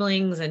have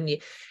siblings, and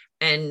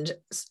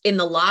in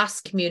the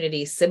loss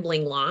community,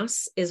 sibling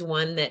loss is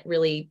one that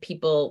really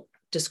people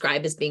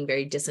describe as being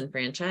very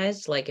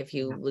disenfranchised. Like if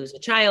you lose a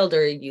child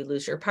or you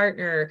lose your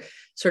partner,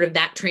 sort of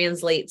that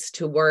translates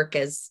to work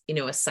as,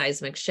 a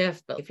seismic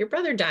shift. But if your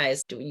brother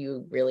dies, do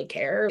you really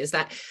care? Is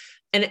that,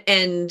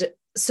 and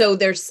so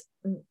there's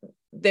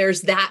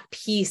that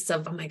piece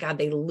of, oh my God,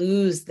 they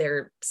lose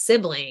their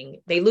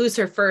sibling. They lose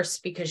her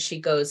first because she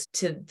goes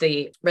to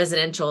the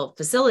residential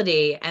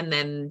facility and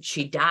then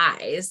she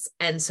dies.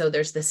 And so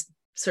there's this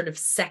sort of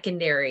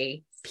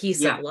secondary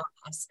piece of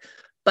loss.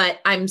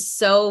 But I'm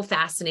so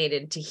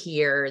fascinated to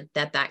hear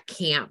that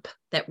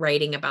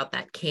writing about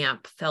that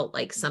camp felt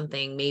like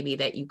something maybe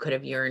that you could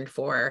have yearned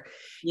for.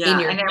 Yeah,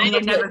 and I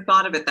never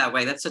thought of it that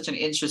way. That's such an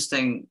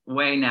interesting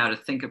way now to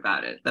think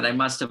about it, that I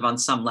must have on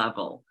some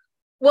level.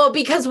 Well,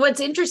 because what's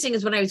interesting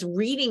is when I was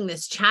reading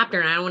this chapter,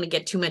 and I don't want to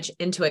get too much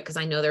into it because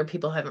I know there are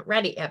people who haven't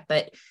read it yet,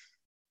 but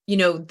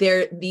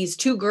these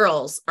two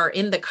girls are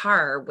in the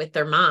car with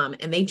their mom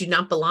and they do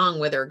not belong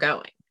where they're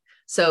going.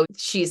 So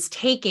she's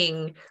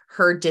taking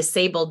her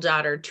disabled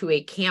daughter to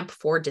a camp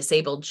for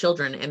disabled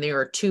children, and there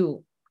are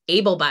two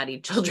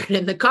able-bodied children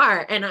in the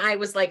car. And I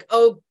was like,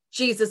 oh,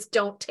 Jesus,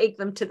 don't take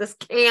them to this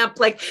camp.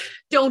 Like,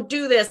 don't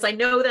do this. I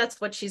know that's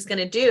what she's going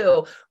to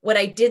do. What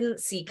I didn't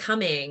see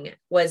coming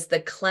was the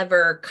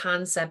clever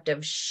concept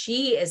of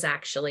she is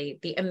actually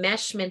the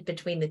enmeshment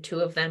between the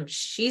two of them.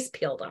 She's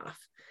peeled off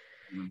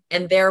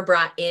and they're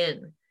brought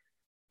in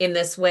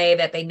this way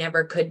that they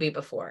never could be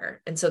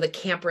before. And so the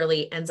camp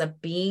really ends up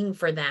being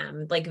for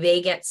them, like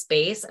they get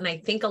space. And I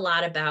think a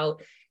lot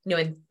about,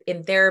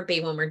 in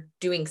therapy, when we're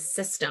doing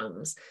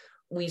systems,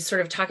 we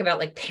sort of talk about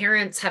like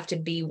parents have to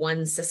be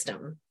one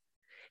system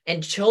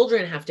and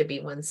children have to be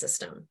one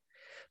system.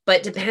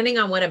 But depending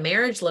on what a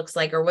marriage looks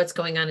like or what's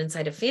going on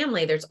inside a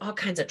family, there's all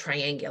kinds of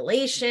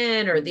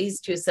triangulation, or these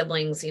two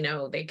siblings,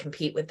 they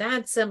compete with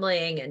that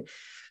sibling. And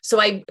so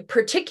I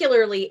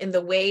particularly in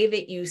the way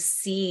that you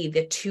see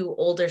the two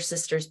older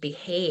sisters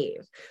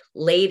behave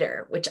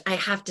later, which I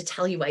have to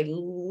tell you, I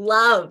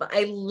love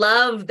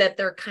that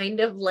they're kind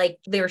of like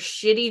they're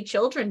shitty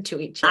children to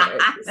each other.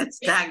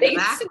 They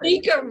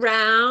sneak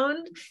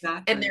around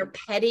and they're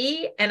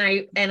petty. And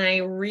I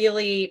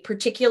really,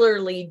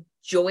 particularly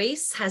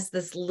Joyce has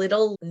this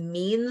little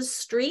mean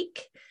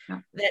streak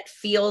that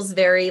feels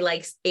very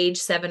like age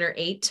 7 or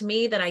 8 to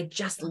me that I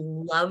just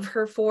love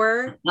her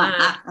for. So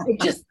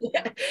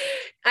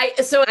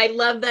I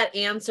love that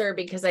answer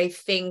because I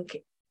think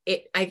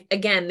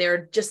again, there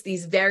are just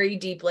these very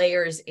deep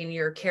layers in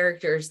your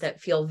characters that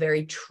feel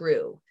very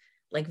true,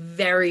 like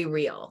very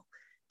real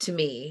to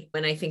me.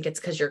 And I think it's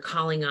because you're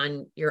calling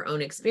on your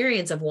own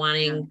experience of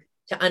wanting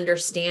to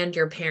understand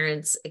your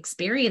parents'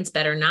 experience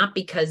better, not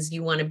because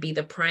you want to be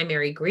the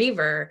primary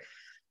griever,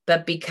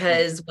 but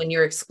because when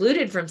you're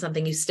excluded from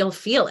something, you still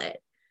feel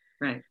it.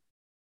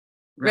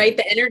 Right.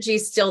 The energy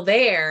is still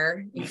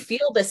there. You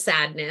feel the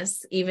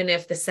sadness, even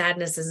if the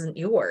sadness isn't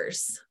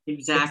yours.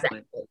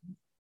 Exactly.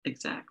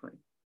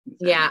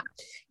 Yeah.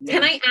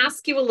 Can I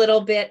ask you a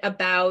little bit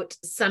about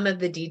some of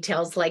the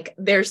details? Like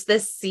there's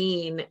this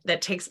scene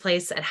that takes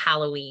place at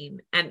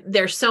Halloween, and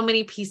there's so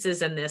many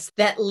pieces in this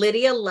that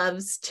Lydia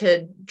loves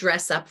to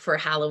dress up for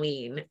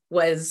Halloween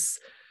was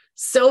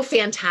so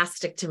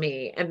fantastic to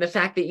me. And the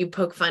fact that you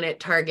poke fun at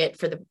Target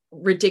for the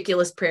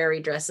ridiculous prairie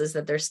dresses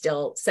that they're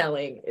still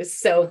selling is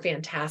so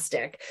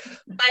fantastic.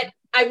 But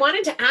I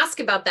wanted to ask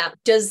about that.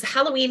 Does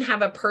Halloween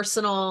have a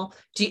personal,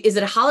 is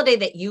it a holiday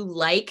that you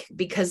like?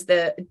 Because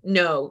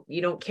no,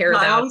 you don't care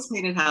about. I always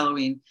hated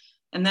Halloween.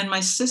 And then my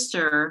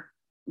sister,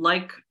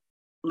 like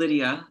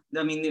Lydia,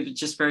 I mean, there's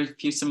just very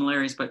few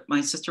similarities, but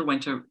my sister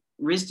went to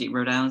RISD,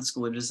 Rhode Island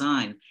School of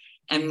Design.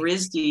 And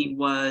RISD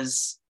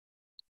was,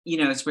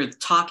 it's where the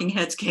Talking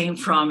Heads came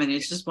from. And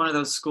it's just one of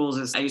those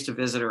schools. I used to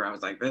visit her. I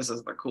was like, this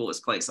is the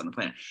coolest place on the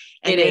planet.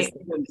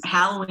 And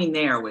Halloween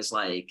there was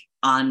like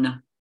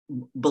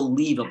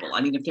unbelievable.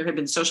 I mean, if there had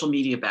been social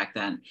media back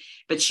then,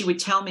 but she would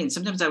tell me, and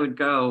sometimes I would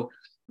go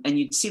and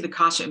you'd see the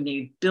costume and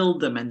they'd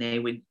build them and they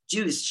would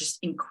do this just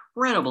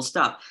incredible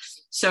stuff.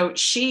 So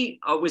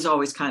she was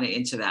always kind of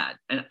into that.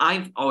 And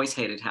I've always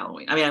hated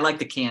Halloween. I mean, I like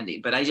the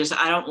candy, but I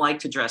don't like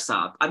to dress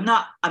up. I'm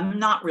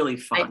not really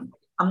fun.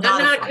 I'm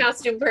not a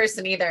costume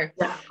person either.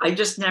 Yeah, I've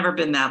just never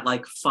been that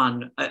like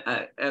fun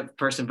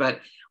person. But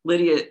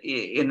Lydia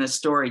in the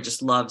story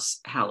just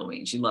loves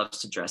Halloween. She loves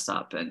to dress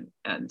up, and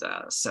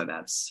so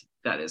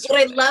that is what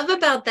I love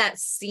about that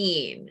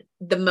scene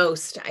the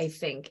most. I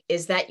think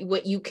is that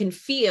what you can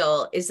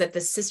feel is that the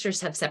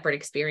sisters have separate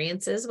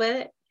experiences with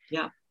it.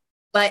 Yeah,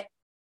 but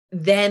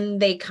then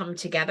they come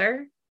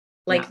together.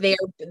 Like they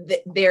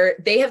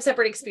have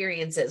separate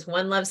experiences.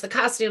 One loves the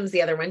costumes,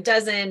 the other one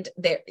doesn't.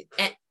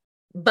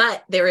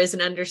 But there is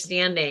an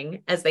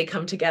understanding as they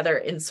come together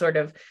in sort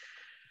of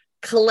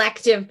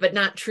collective, but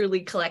not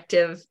truly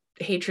collective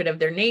hatred of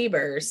their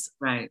neighbors.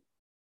 Right.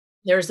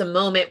 There's a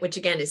moment, which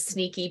again is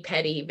sneaky,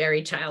 petty,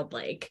 very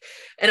childlike.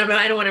 And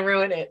I don't want to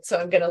ruin it, so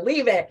I'm going to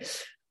leave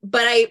it.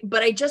 But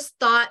I just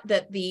thought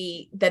that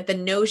the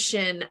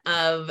notion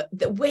of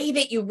the way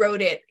that you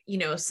wrote it,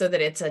 so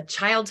that it's a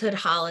childhood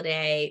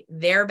holiday,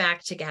 they're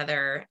back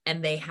together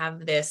and they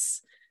have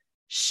this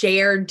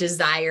shared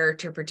desire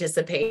to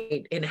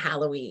participate in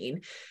Halloween,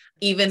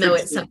 even though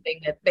it's something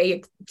that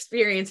they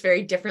experience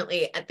very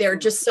differently. There are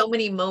just so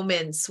many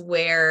moments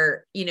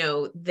where,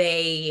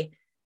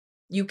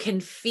 you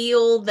can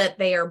feel that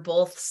they are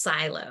both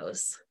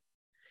silos.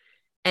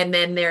 And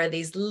then there are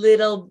these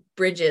little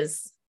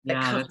bridges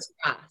that come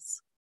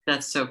across.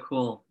 That's so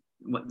cool.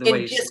 The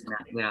way you said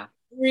that. Yeah.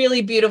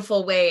 Really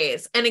beautiful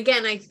ways. And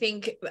again, I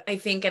think,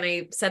 and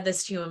I said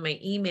this to you in my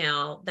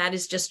email, that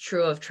is just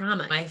true of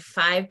trauma. My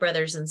 5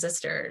 brothers and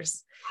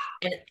sisters,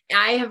 and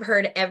I have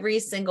heard every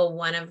single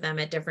one of them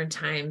at different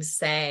times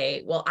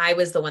say, well, I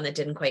was the one that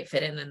didn't quite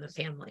fit in the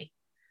family.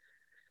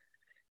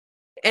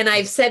 And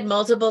I've said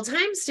multiple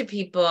times to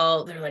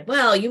people, they're like,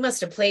 well, you must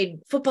have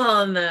played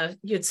football and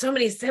you had so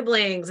many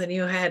siblings, and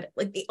you had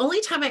like, the only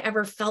time I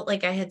ever felt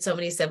like I had so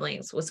many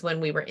siblings was when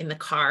we were in the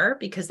car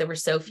because there were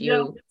so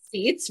few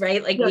seats,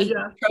 right? Like we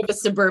drove a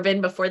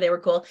Suburban before they were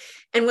cool.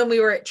 And when we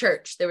were at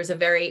church,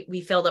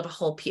 we filled up a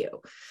whole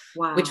pew,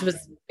 which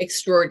was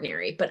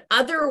extraordinary. But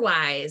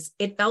otherwise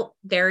it felt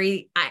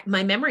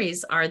my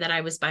memories are that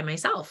I was by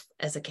myself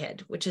as a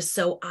kid, which is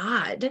so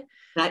odd.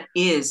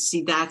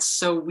 That's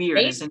so weird,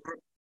 right? Isn't it?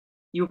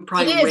 You were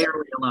probably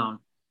rarely alone.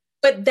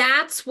 But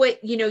that's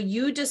what,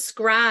 you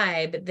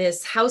describe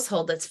this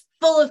household that's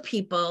full of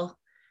people,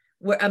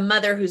 where a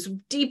mother who's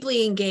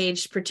deeply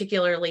engaged,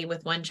 particularly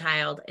with one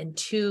child, and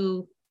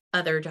 2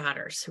 other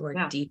daughters who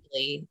are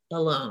deeply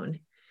alone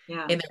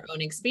in their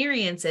own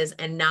experiences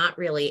and not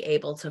really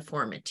able to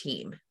form a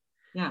team.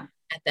 Yeah.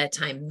 At that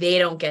time, they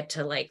don't get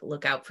to like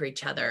look out for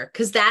each other,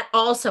 because that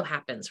also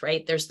happens,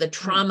 right? There's the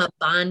trauma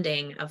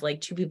bonding of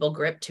like 2 people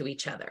grip to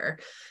each other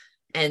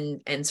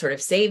and sort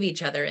of save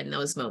each other in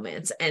those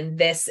moments. And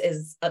this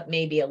is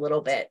maybe a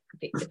little bit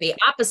the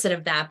opposite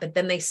of that, but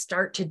then they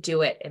start to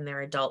do it in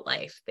their adult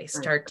life. They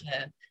start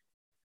to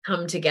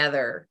come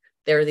together.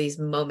 There are these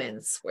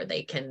moments where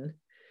they can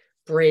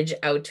bridge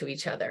out to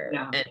each other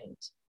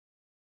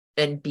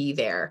and be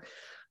there.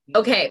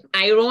 Okay,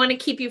 I don't want to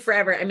keep you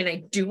forever. I mean, I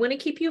do want to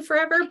keep you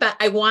forever, but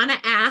I want to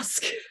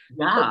ask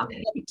about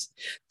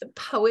the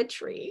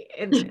poetry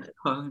and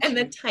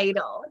the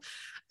title.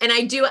 And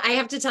I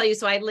have to tell you,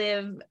 so I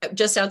live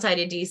just outside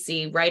of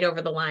DC, right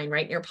over the line,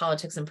 right near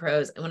Politics and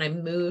Prose. And when I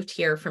moved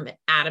here from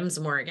Adams,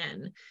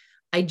 Morgan,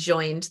 I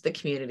joined the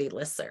community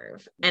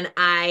listserv. And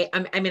I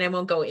mean, I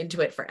won't go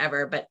into it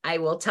forever, but I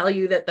will tell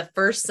you that the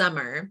first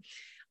summer,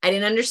 I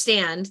didn't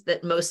understand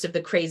that most of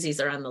the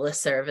crazies are on the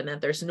listserv and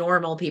that there's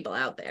normal people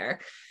out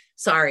there.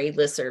 Sorry,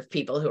 listserv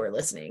people who are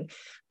listening.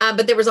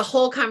 But there was a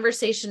whole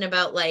conversation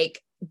about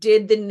like,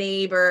 did the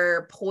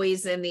neighbor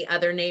poison the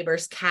other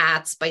neighbor's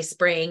cats by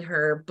spraying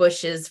her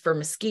bushes for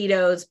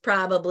mosquitoes?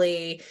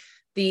 Probably.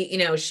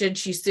 Should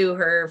she sue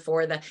her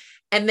for the,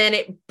 and then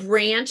it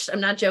branched,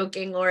 I'm not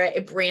joking, Laura,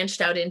 it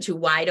branched out into,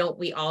 why don't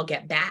we all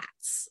get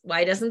bats?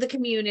 Why doesn't the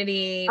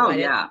community? Oh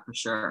yeah, for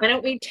sure. Why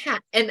don't we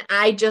and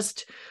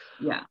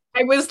yeah,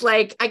 I was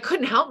like, I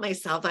couldn't help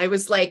myself. I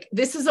was like,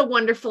 this is a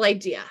wonderful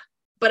idea,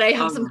 but I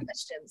have some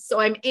questions. So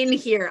I'm in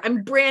here,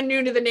 I'm brand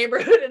new to the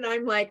neighborhood. And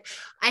I'm like,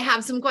 I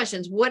have some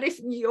questions. What if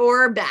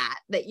your bat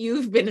that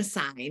you've been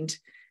assigned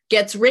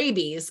gets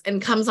rabies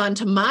and comes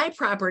onto my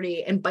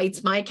property and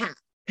bites my cat?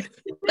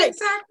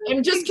 Exactly.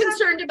 I'm just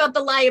concerned about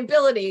the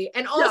liability.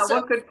 And also,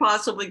 what could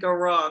possibly go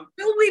wrong?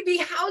 Will we be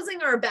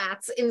housing our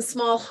bats in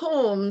small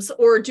homes,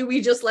 or do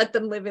we just let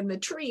them live in the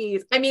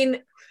trees? I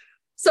mean,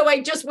 so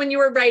when you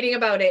were writing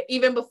about it,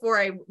 before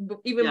I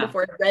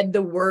read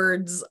the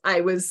words,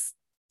 I was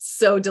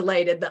so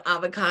delighted. The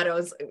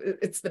avocados,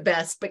 it's the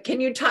best. But can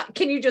you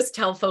just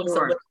tell folks a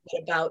little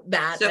bit about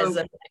that as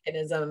a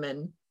mechanism?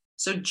 And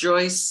so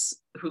Joyce,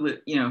 who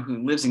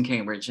lives in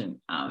Cambridge and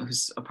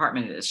whose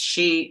apartment it is,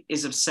 she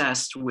is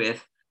obsessed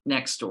with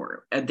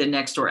Nextdoor, the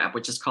Nextdoor app,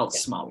 which is called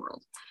Small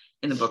World.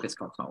 In the book, it's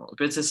called Small World,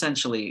 but it's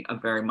essentially a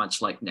very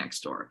much like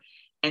Nextdoor.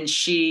 And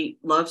she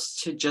loves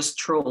to just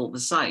troll the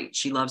site.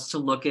 She loves to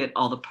look at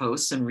all the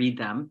posts and read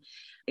them.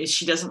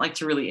 She doesn't like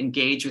to really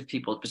engage with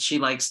people, but she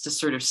likes to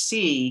sort of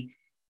see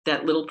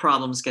that little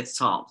problems get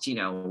solved.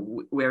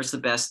 Where's the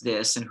best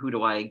this, and who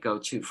do I go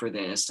to for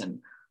this? And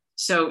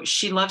so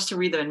she loves to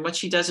read them. And what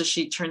she does is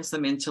she turns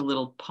them into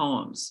little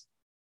poems.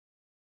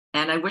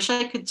 And I wish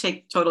I could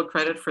take total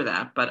credit for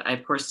that. But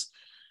of course,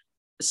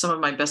 some of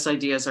my best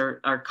ideas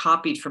are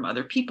copied from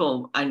other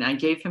people. And I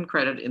gave him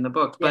credit in the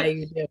book. But yeah,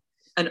 you do.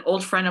 An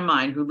old friend of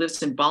mine who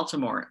lives in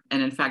Baltimore,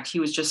 and in fact, he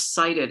was just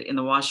cited in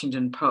the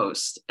Washington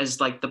Post as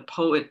like the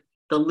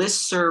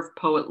listserv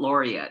poet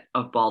laureate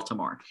of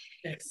Baltimore.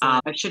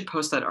 I should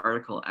post that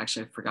article.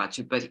 Actually, I forgot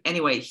to. But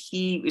anyway,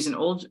 he was an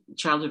old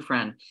childhood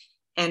friend.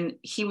 And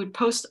he would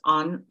post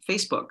on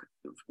Facebook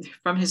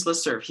from his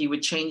listserv. He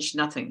would change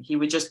nothing. He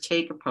would just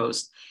take a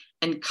post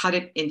and cut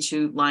it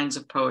into lines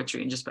of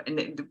poetry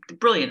and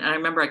brilliant. And I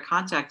remember I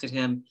contacted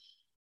him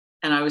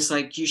and I was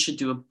like, you should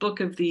do a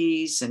book of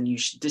these. And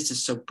this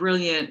is so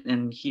brilliant.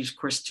 And he's of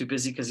course too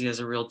busy because he has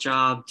a real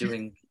job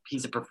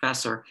he's a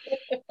professor.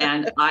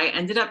 And I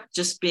ended up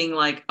just being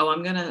like, oh,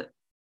 I'm going to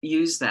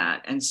use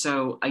that. And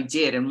so I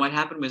did. And what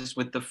happened was,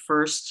 with the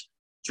first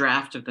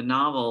draft of the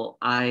novel,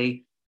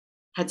 I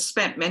had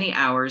spent many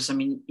hours. I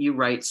mean, you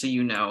write, so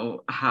you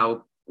know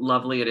how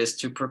lovely it is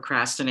to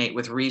procrastinate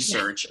with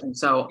research. And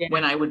so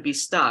when I would be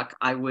stuck,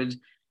 I would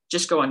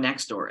just go on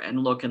Nextdoor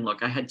and look.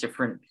 I had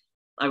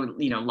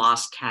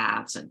lost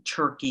cats and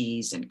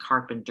turkeys and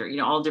carpenter,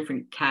 all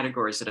different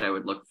categories that I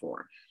would look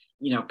for,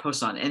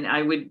 posts on, and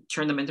I would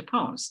turn them into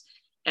poems.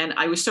 And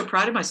I was so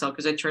proud of myself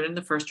because I turned in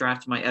the first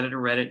draft. My editor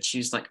read it.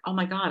 She's like, oh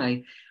my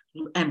God,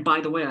 and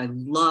by the way, I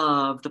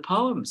love the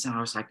poems. And I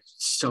was like,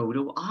 so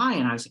do I.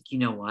 And I was like, you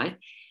know what?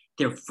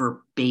 They're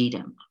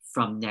verbatim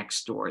from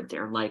Nextdoor.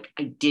 They're like,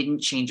 I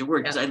didn't change a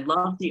word, because I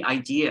love the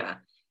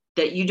idea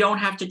that you don't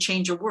have to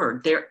change a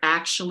word. They're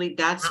actually,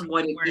 that's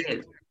what it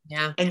is.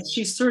 Yeah. And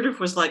she sort of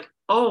was like,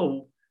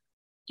 oh,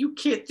 you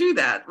can't do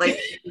that. Like,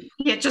 you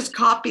can't just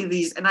copy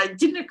these. And it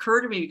didn't occur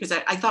to me, because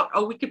I thought,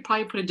 oh, we could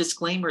probably put a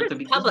disclaimer at the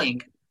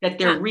beginning that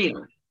they're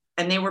real.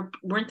 And they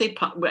weren't they?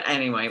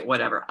 Anyway,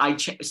 whatever.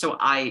 She goes, no,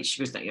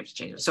 you have to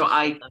change it. So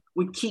I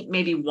would keep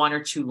maybe one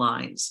or two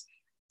lines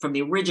from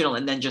the original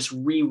and then just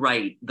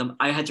rewrite them.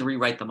 I had to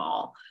rewrite them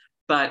all,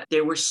 but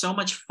they were so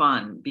much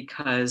fun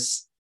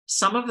because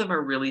some of them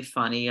are really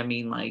funny. I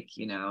mean, like,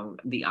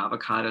 the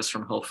avocados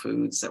from Whole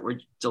Foods that were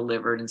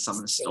delivered and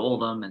someone stole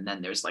them. And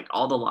then there's like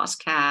all the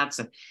lost cats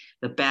and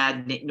the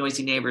bad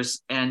noisy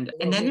neighbors. And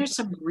then there's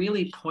some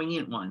really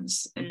poignant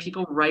ones, and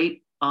people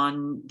write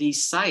on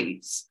these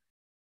sites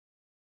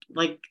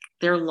like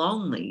they're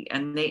lonely,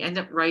 and they end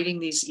up writing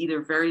these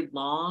either very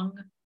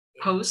long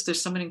posts.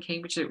 There's someone in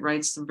Cambridge that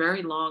writes some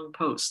very long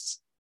posts,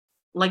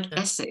 like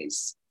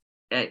essays.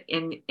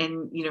 And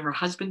her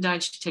husband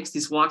died. She takes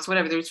these walks,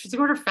 whatever. They're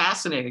sort of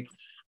fascinating.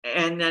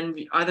 And then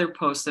other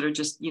posts that are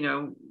just,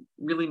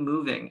 really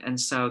moving. And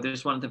so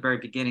there's one at the very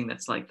beginning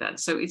that's like that.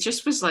 So it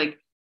just was like,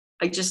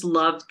 I just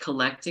loved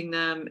collecting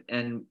them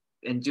and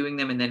doing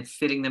them, and then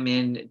fitting them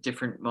in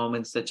different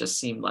moments that just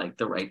seemed like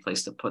the right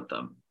place to put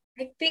them.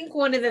 I think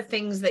one of the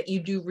things that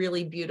you do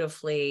really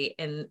beautifully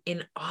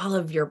in all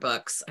of your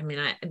books, I mean,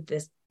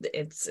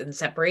 it's in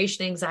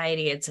separation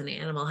anxiety, it's in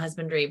animal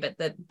husbandry,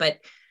 but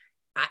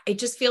it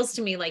just feels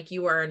to me like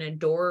you are an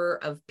adorer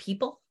of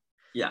people.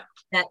 Yeah.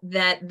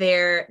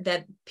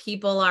 that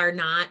people are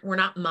not, we're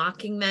not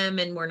mocking them,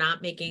 and we're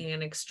not making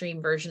an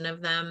extreme version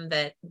of them,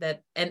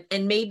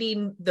 and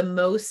maybe the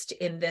most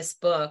in this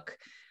book,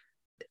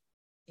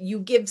 you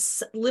give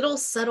little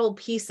subtle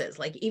pieces,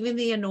 like even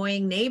the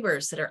annoying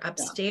neighbors that are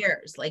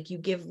upstairs, like you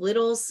give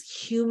little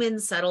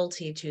human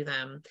subtlety to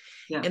them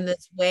in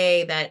this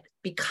way, that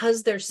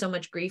because there's so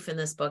much grief in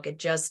this book,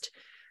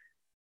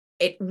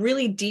 it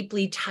really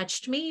deeply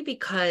touched me,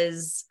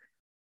 because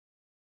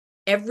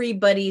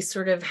everybody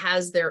sort of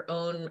has their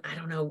own, I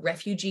don't know,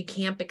 refugee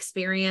camp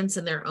experience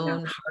and their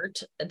own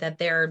heart that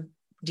they're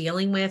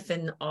dealing with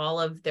in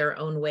all of their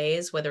own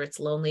ways, whether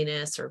it's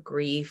loneliness or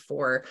grief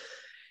or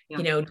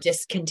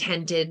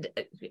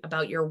discontented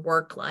about your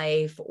work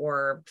life,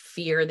 or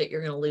fear that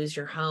you're going to lose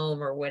your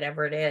home, or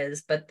whatever it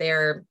is. But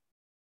there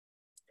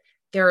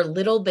are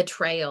little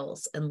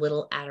betrayals and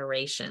little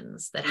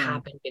adorations that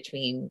happen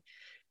between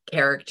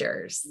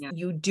characters.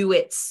 You do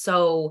it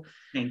so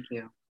thank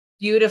you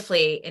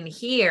beautifully in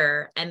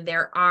here. And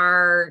there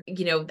are,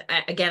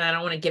 again, I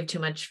don't want to give too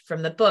much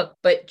from the book,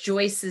 but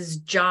Joyce's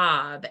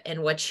job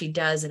and what she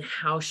does and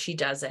how she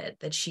does it,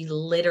 that she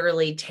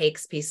literally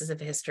takes pieces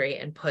of history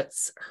and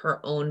puts her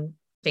own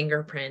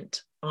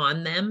fingerprint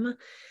on them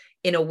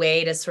in a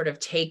way to sort of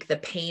take the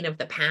pain of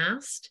the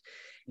past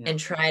and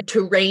try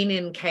to rein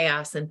in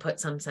chaos and put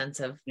some sense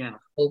of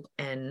hope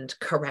and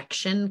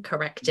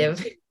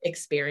corrective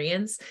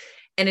experience.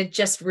 And it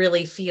just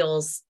really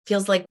feels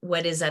like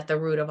what is at the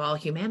root of all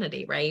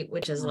humanity, right?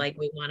 Which is like,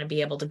 we want to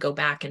be able to go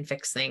back and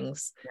fix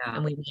things,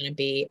 and we want to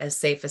be as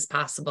safe as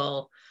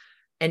possible.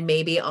 And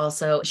maybe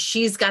also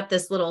she's got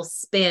this little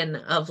spin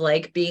of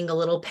like being a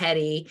little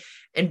petty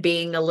and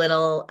being a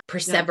little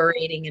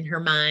perseverating in her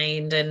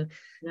mind and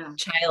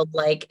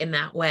childlike in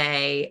that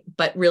way.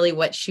 But really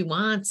what she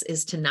wants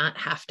is to not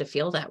have to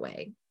feel that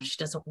way. She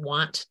doesn't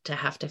want to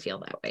have to feel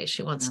that way.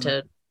 She wants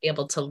to be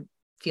able to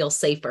feel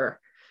safer,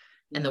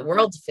 and the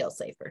world to feel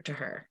safer to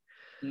her.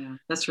 Yeah,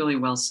 that's really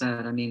well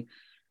said. I mean,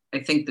 I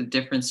think the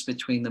difference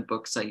between the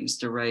books I used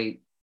to write,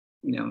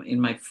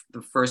 in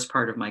the first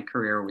part of my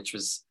career, which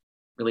was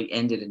really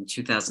ended in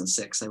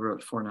 2006, I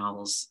wrote 4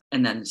 novels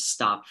and then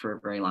stopped for a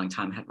very long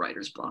time, had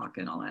writer's block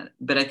and all that.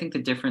 But I think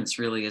the difference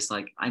really is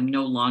like, I'm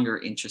no longer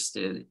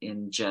interested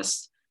in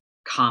just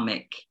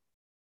comic,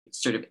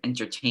 sort of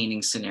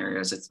entertaining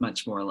scenarios. It's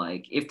much more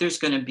like, if there's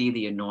going to be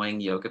the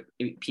annoying yoga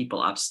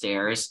people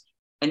upstairs,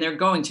 and they're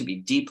going to be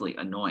deeply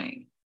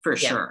annoying for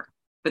sure.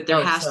 But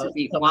there has to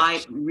be,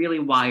 why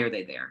are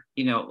they there?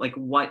 Like,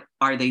 what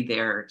are they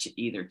there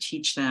to either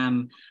teach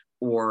them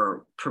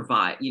or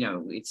provide?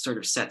 It sort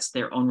of sets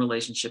their own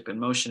relationship in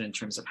motion in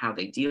terms of how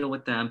they deal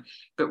with them.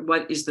 But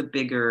what is the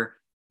bigger,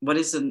 what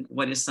is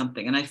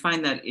something? And I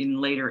find that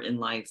later in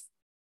life,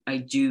 I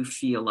do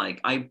feel like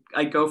I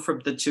go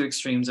from the two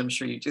extremes. I'm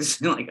sure you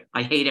just like,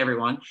 I hate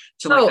everyone,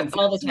 to like, I'm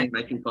fascinated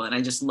by people. And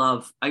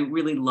I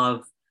really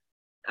love,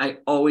 I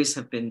always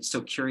have been so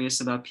curious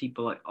about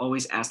people. I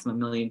always ask them a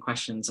million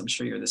questions. I'm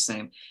sure you're the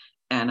same.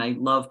 And I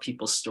love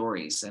people's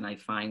stories. And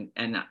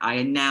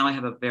I now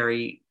have a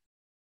very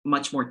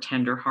much more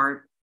tender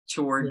heart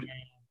toward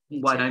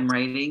what I'm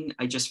writing.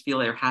 I just feel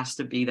there has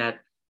to be that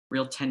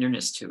real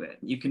tenderness to it.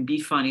 You can be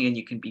funny and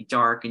you can be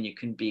dark and you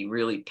can be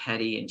really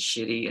petty and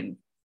shitty and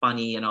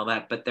funny and all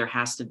that, but there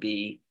has to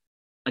be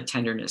a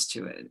tenderness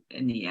to it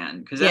in the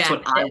end, because that's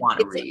what I want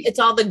to read. It's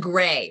all the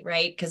gray,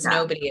 right? Because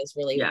nobody is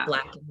really a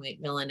black and white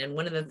villain. And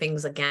one of the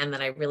things, again,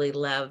 that I really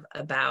love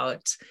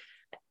about,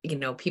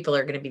 people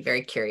are going to be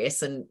very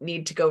curious and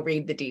need to go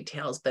read the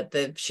details, but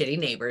the shitty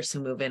neighbors who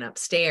move in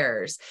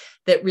upstairs,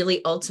 that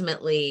really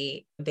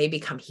ultimately they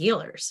become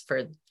healers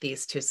for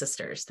these two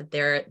sisters, that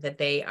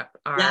they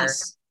are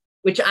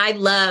which I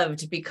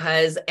loved,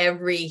 because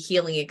every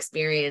healing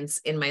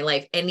experience in my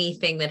life,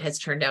 anything that has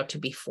turned out to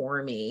be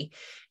for me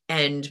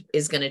and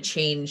is going to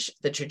change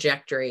the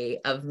trajectory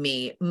of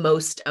me,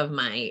 most of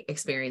my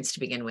experience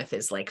to begin with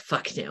is like,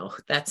 fuck no,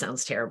 that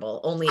sounds terrible.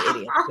 Only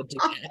idiots would do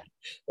that.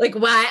 Like,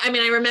 why? I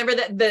mean, I remember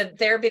that the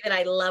therapy that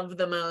I love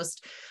the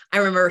most, I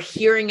remember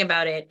hearing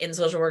about it in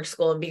social work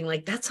school and being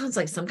like, that sounds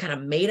like some kind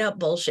of made up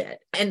bullshit.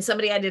 And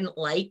somebody I didn't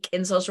like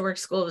in social work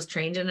school was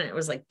trained in it. It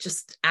was like,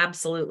 just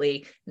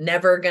absolutely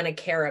never going to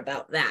care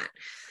about that.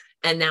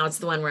 And now it's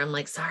the one where I'm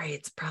like, sorry,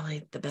 it's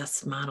probably the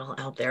best model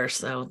out there.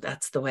 So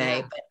that's the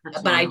way.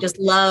 But I just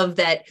love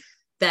that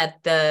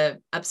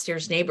the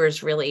upstairs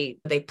neighbors really,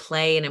 they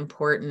play an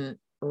important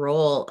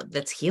role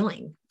that's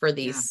healing for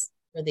these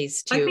two.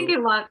 I think a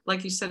lot,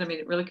 like you said, I mean,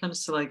 it really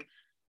comes to like,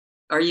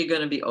 are you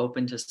going to be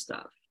open to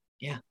stuff?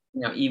 Yeah.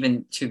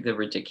 Even to the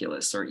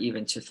ridiculous, or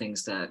even to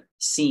things that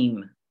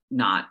seem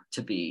not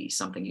to be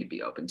something you'd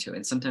be open to.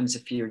 And sometimes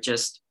if you're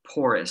just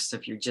porous,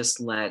 if you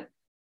just let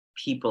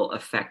people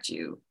affect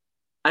you,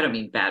 I don't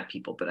mean bad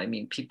people, but I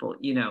mean people,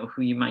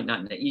 who you might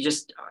not know.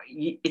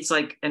 It's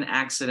like an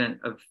accident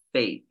of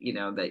fate,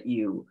 that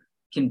you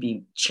can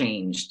be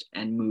changed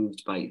and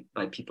moved by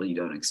people you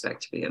don't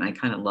expect to be. And I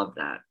kind of love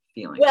that.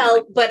 feeling. Well,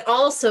 really. but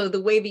also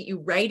the way that you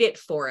write it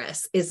for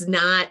us is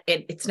not,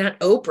 it's not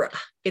Oprah.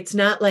 It's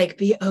not like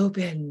be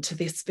open to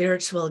the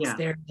spiritual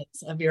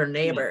experience of your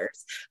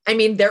neighbors. I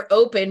mean, they're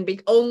open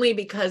only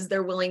because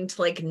they're willing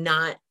to like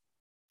not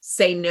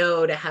say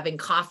no to having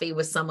coffee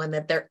with someone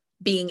that they're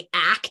being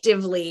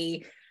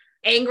actively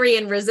angry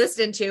and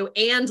resistant to,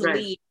 and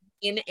leave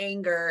in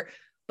anger,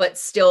 but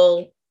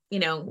still,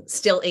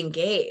 still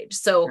engage.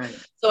 So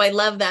I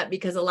love that,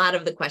 because a lot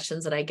of the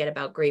questions that I get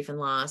about grief and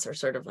loss are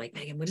sort of like,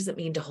 Megan, what does it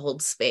mean to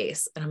hold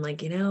space? And I'm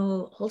like,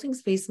 holding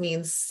space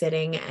means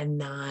sitting and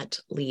not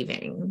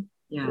leaving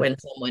when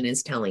someone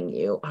is telling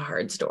you a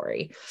hard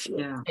story,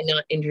 and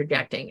not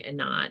interjecting and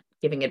not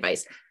giving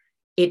advice.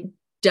 It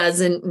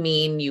doesn't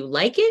mean you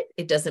like it.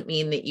 It doesn't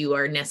mean that you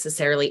are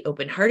necessarily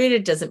open-hearted.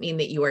 It doesn't mean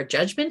that you are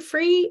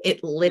judgment-free.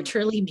 It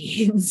literally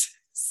means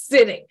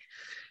sitting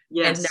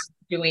and not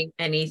doing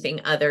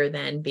anything other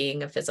than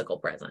being a physical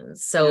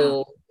presence.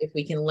 So if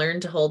we can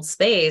learn to hold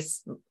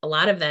space, a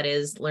lot of that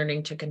is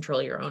learning to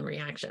control your own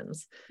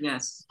reactions.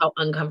 Yes. How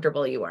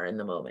uncomfortable you are in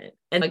the moment.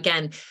 And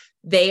again,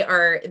 the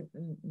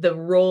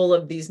role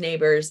of these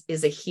neighbors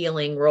is a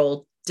healing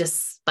role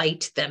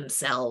despite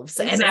themselves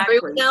and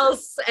everyone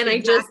else. And I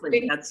just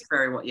think that's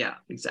very well. Yeah,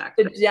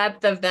 exactly. The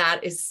depth of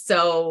that is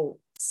so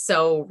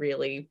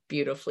really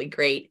beautifully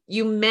great.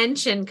 You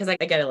mentioned, because I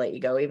got to let you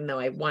go, even though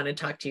I want to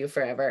talk to you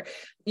forever.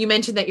 You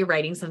mentioned that you're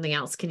writing something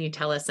else. Can you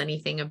tell us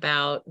anything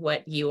about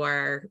what you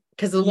are?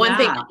 Because the one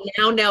thing I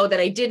now know that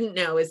I didn't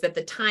know is that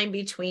the time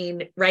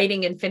between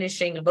writing and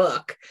finishing a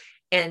book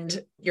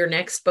and your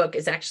next book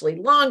is actually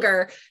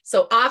longer.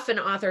 So often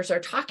authors are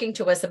talking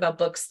to us about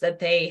books that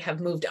they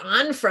have moved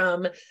on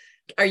from.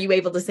 Are you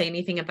able to say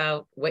anything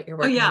about what you're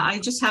working on? I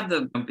just have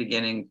a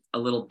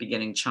little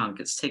beginning chunk.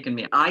 It's taken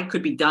me, I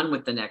could be done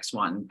with the next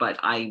one, but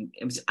I'm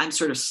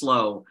sort of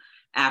slow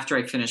after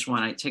I finish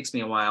one. It takes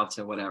me a while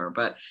to whatever,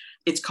 but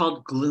it's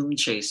called Gloom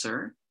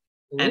Chaser.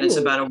 And it's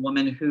about a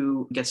woman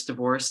who gets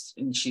divorced,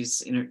 and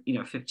she's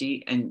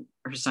 50, and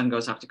her son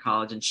goes off to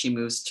college, and she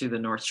moves to the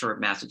North Shore of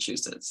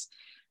Massachusetts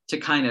to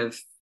kind of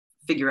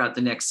figure out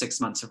the next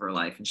 6 months of her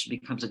life. And she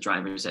becomes a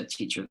driver's ed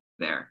teacher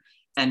there,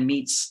 and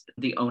meets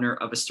the owner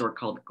of a store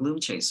called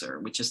Gloom Chaser,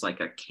 which is like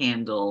a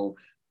candle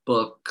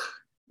book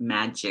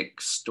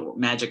magic store,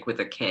 magic with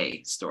a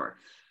K store.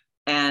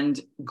 And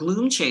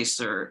Gloom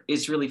Chaser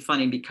is really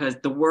funny because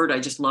the word, I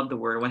just love the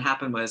word. What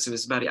happened was, it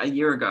was about a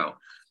year ago,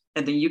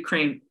 and the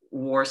Ukraine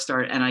war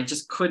started, and I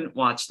just couldn't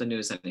watch the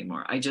news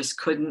anymore. I just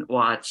couldn't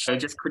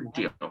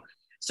deal.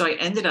 So I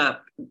ended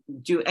up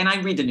and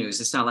I read the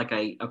news. It's not like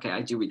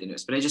I do read the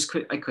news, but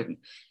I couldn't.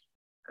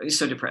 I was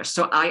so depressed.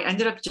 So I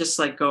ended up just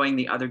like going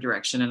the other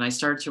direction. And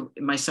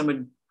my son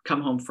would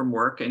come home from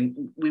work,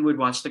 and we would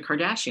watch the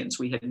Kardashians.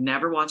 We had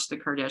never watched the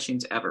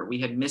Kardashians ever. We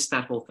had missed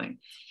that whole thing.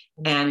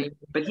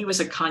 But he was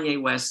a Kanye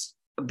West,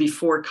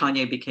 before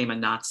Kanye became a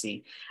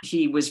Nazi.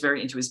 He was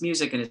very into his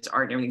music and his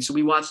art and everything. So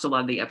we watched a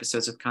lot of the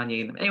episodes of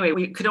Kanye. Anyway,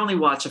 we could only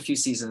watch a few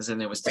seasons,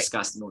 and it was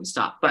disgusting when we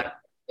stopped. But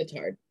it's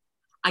hard.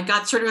 I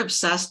got sort of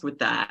obsessed with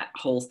that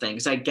whole thing,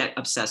 because I get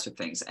obsessed with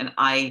things. And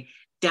I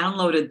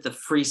downloaded the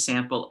free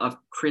sample of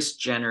Kris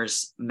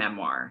Jenner's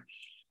memoir,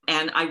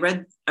 and I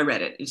read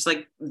it. It's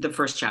like the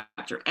first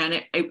chapter,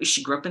 and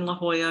she grew up in La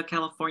Jolla,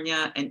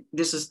 California. And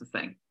this is the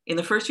thing: in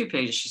the first few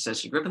pages, she says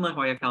she grew up in La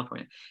Jolla,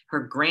 California. Her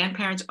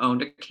grandparents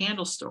owned a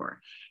candle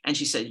store, and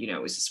she said,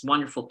 it was this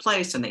wonderful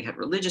place, and they had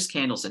religious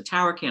candles and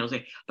tower candles,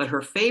 but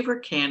her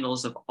favorite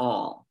candles of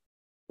all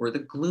were the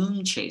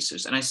Gloom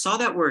Chasers. And I saw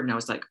that word, and I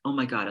was like, oh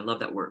my God, I love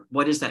that word.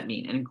 What does that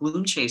mean? And a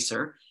Gloom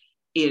Chaser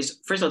is,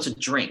 first of all, it's a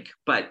drink,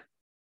 but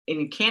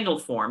in candle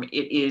form,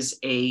 it is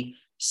a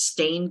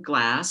stained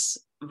glass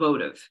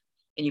votive,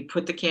 and you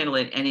put the candle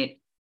in, and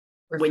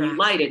when you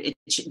light it,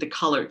 the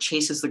color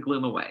chases the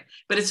gloom away.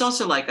 But it's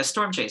also like a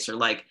storm chaser.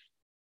 Like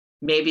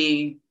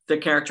maybe the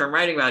character I'm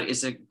writing about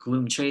is a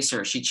gloom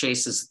chaser. She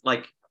chases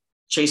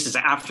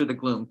after the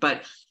gloom.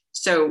 But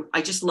so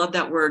I just love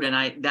that word,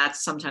 and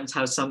that's sometimes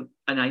how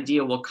an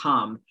idea will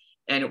come,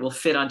 and it will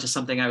fit onto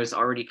something I was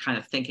already kind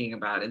of thinking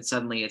about, and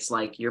suddenly it's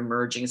like you're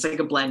merging. It's like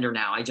a blender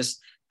now. I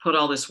just put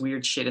all this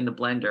weird shit in the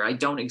blender. I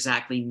don't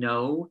exactly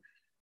know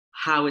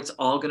how it's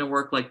all going to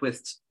work. Like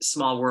with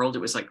Small World, it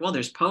was like, well,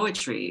 there's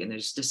poetry, and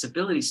there's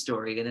disability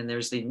story, and then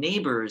there's the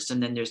neighbors,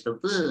 and then there's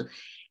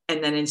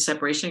and then in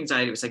Separation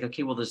Anxiety, it was like,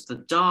 okay, well, there's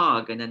the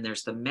dog, and then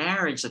there's the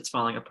marriage that's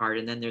falling apart,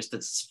 and then there's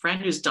this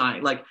friend who's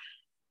dying. Like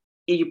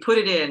you put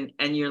it in,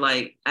 and you're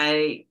like,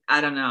 I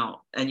don't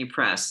know, and you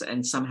press,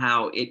 and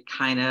somehow it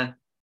kind of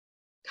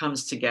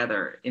comes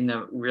together in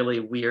a really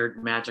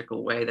weird,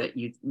 magical way that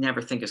you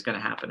never think is going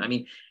to happen. I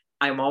mean,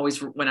 I'm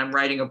always, when I'm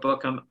writing a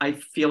book, I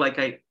feel like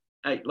I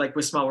like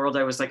with Small World,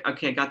 I was like,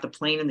 okay, I got the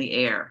plane in the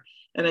air.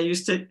 And I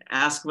used to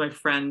ask my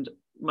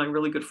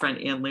really good friend,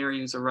 Ann Leary,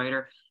 who's a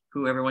writer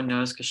who everyone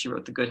knows because she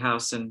wrote The Good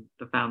House and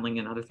The Foundling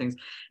and other things.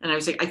 And I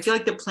was like, I feel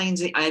like the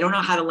plane's, I don't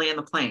know how to land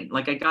the plane.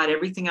 Like I got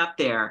everything up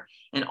there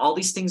and all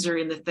these things are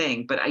in the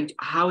thing, but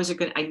how is it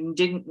going to, I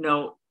didn't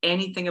know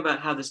anything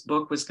about how this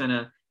book was going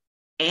to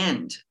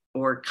end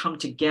or come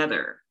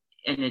together.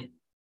 And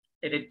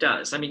it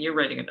does. I mean, you're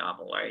writing a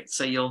novel, right?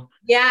 So you'll.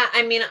 Yeah,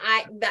 I mean,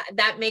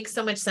 that makes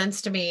so much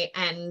sense to me,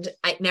 and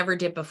I never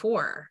did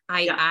before.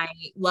 Yeah.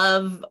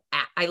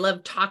 I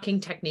love talking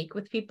technique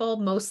with people,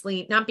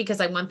 mostly not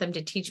because I want them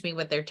to teach me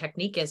what their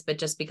technique is, but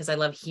just because I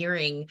love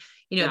hearing,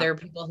 there are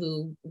people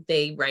who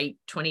they write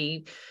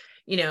 20,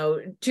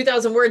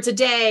 2,000 words a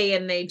day,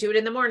 and they do it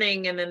in the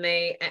morning, and then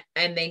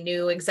they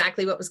knew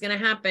exactly what was going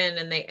to happen.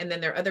 And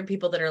then there are other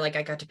people that are like,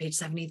 I got to page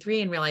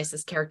 73 and realized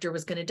this character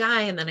was going to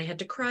die. And then I had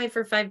to cry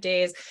for 5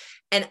 days.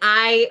 And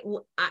I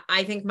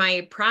think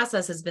my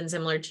process has been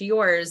similar to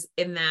yours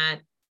in that,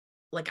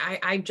 like,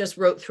 I just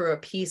wrote through a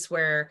piece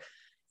where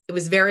it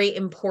was very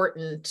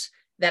important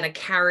that a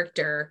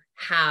character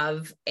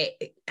have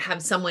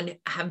someone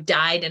have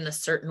died in a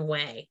certain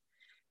way.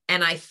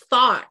 And I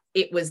thought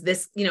it was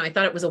this, I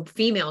thought it was a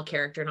female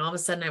character. And all of a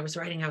sudden I was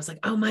writing, I was like,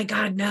 oh my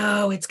God,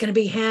 no, it's going to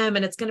be him,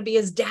 and it's going to be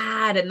his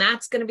dad. And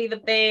that's going to be the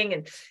thing.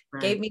 And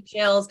gave me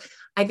chills.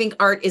 I think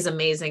art is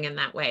amazing in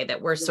that way,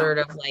 that we're sort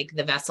of like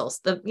the vessels,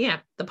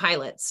 the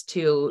pilots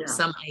to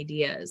some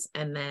ideas.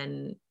 And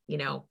then,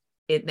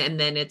 and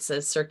then it's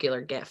a circular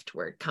gift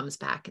where it comes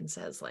back and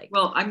says, like,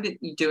 well, I'm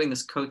doing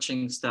this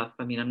coaching stuff.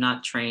 I mean, I'm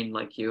not trained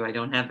like you. I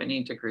don't have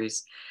any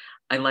degrees.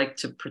 I like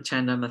to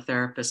pretend I'm a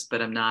therapist,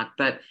 but I'm not.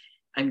 But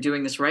I'm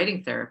doing this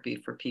writing therapy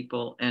for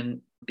people.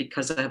 And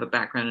because I have a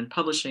background in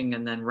publishing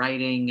and then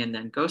writing and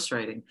then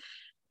ghostwriting,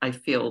 I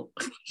feel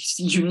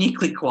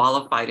uniquely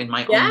qualified in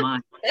my own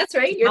mind. That's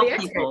right. You're the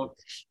expert. People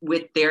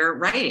with their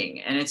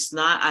writing. And it's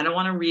not, I don't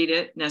want to read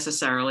it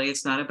necessarily.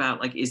 It's not about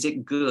like, is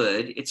it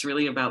good? It's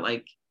really about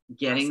like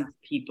getting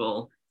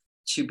people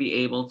to be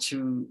able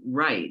to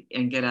write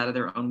and get out of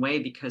their own way,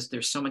 because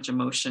there's so much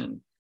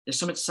emotion. There's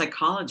so much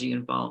psychology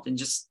involved in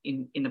just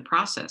in the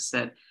process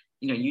that,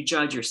 you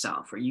judge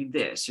yourself, or you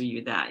this, or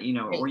you that,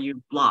 or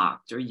you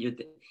blocked, or you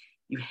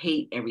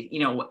hate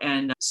everything,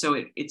 and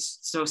so it's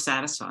so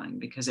satisfying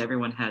because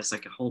everyone has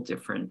like a whole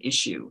different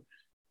issue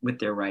with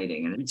their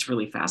writing. And it's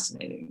really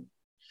fascinating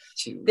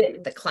to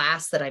the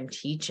class that I'm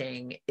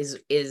teaching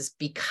is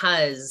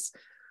because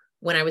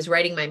when I was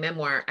writing my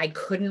memoir, I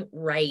couldn't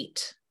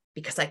write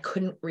because I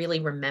couldn't really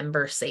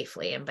remember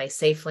safely. And by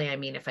safely, I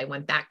mean, if I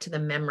went back to the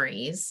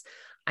memories,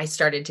 I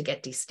started to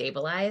get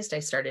destabilized. I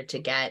started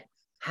to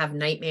have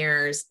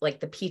nightmares. Like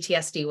the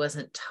PTSD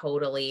wasn't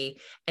totally,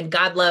 and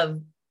God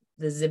love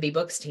the Zibby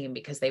Books team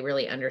because they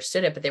really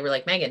understood it, but they were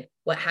like, Megan,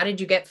 how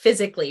did you get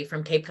physically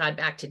from Cape Cod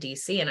back to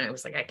DC? And I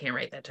was like, I can't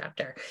write that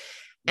chapter.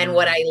 And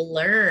what I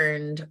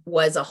learned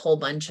was a whole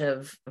bunch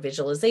of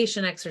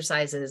visualization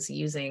exercises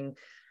using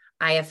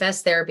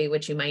IFS therapy,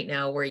 which you might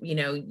know, where,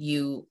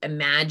 you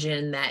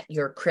imagine that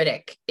your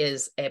critic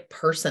is a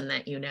person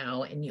that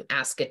and you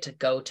ask it to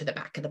go to the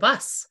back of the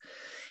bus.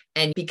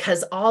 And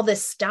because all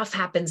this stuff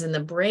happens in the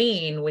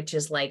brain, which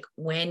is like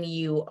when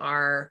you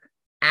are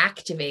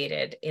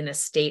activated in a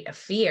state of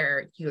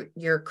fear,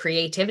 your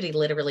creativity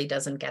literally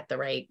doesn't get the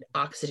right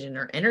oxygen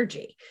or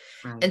energy.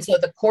 Right. And so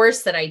the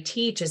course that I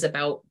teach is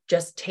about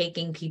just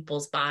taking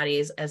people's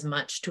bodies as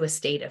much to a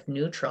state of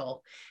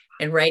neutral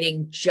and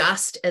writing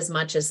just as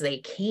much as they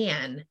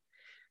can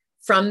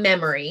from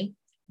memory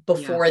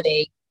before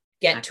they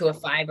get to a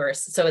 5 or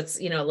so. It's,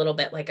 a little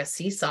bit like a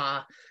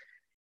seesaw.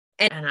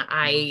 And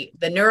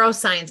the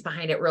neuroscience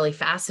behind it really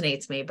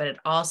fascinates me, but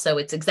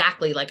it's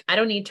exactly like, I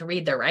don't need to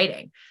read their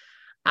writing.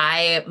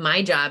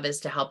 My job is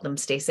to help them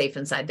stay safe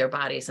inside their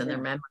bodies and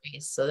their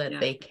memories so that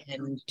they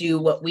can do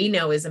what we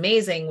know is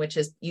amazing, which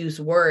is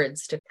use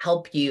words to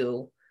help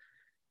you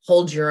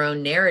hold your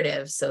own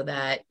narrative so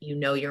that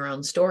your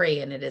own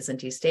story and it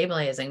isn't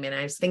destabilizing. I mean,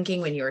 I was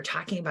thinking when you were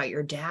talking about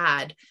your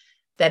dad,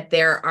 that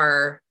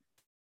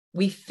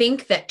we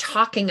think that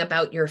talking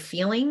about your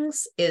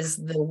feelings is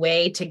the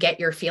way to get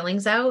your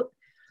feelings out,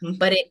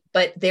 but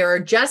there are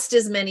just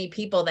as many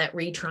people that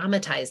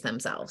re-traumatize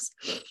themselves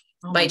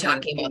by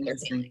talking about their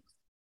feelings.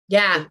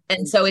 Yeah.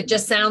 And so it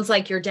just sounds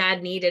like your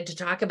dad needed to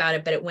talk about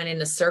it, but it went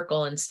in a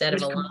circle instead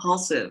of a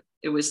compulsive.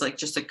 It was like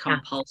just a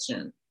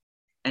compulsion.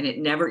 And it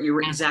never, you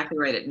were exactly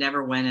right. It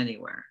never went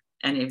anywhere.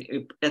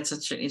 And that's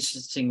such an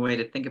interesting way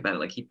to think about it.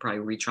 Like he probably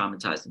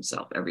re-traumatized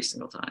himself every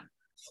single time.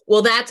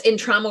 Well, that's in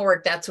trauma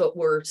work. That's what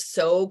we're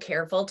so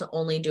careful to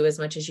only do as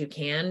much as you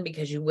can,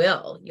 because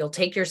you'll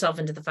take yourself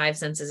into the 5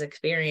 senses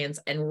experience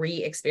and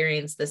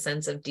re-experience the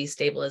sense of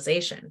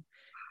destabilization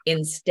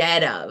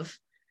instead of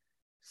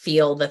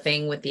feel the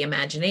thing with the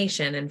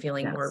imagination and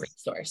feeling more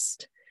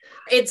resourced.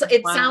 It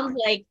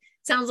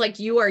sounds like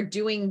you are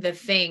doing the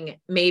thing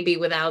maybe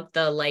without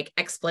the like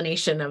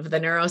explanation of the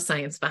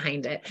neuroscience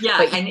behind it. Yeah.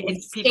 But and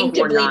people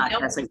who are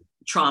not as like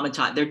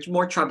traumatized, they're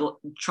more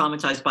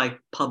traumatized by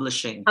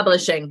publishing.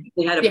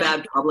 They had a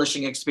bad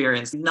publishing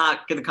experience, not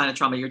the kind of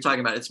trauma you're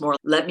talking about. It's more,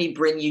 let me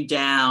bring you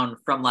down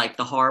from like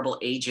the horrible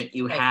agent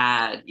you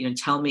had,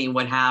 tell me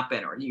what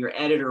happened, or your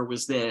editor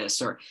was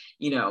this, or,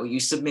 you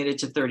submitted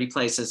to 30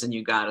 places and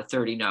you got a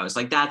 30 no's.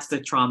 Like that's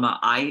the trauma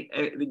I'm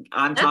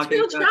that's talking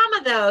real about.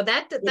 Trauma though.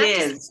 That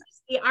is.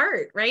 the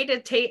art, right?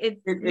 It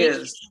makes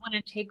is. you want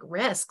to take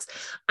risks.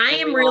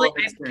 And we all I've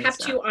experience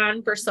kept you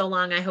on for so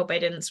long. I hope I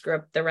didn't screw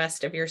up the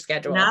rest of your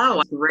schedule.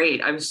 No,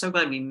 great. I'm so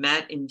glad we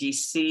met in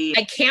DC.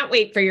 I can't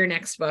wait for your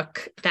next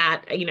book.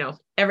 That,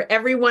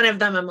 every one of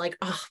them, I'm like,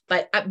 oh,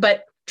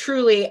 but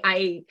truly,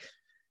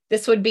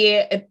 this would be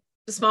a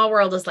Small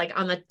World is like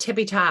on the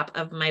tippy top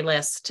of my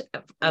list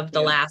of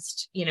the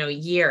last,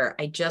 year.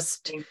 Thank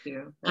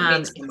you. That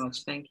means so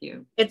much. Thank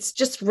you. It's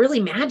just really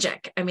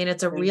magic. I mean,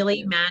 it's a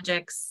really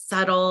magic,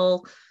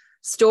 subtle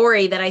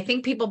story that I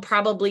think people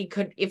probably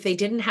could, if they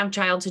didn't have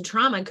childhood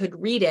trauma,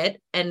 could read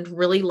it and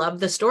really love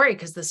the story,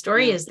 because the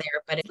story is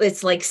there. But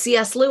it's like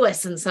C.S.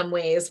 Lewis in some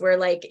ways, where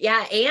like,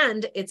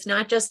 and it's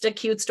not just a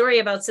cute story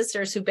about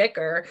sisters who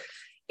bicker.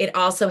 It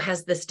also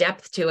has this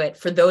depth to it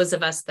for those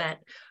of us that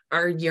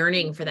are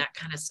yearning for that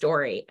kind of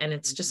story. And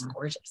it's just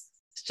gorgeous.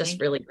 It's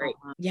just really great.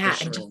 Yeah.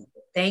 And just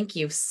thank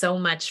you so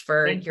much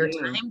for your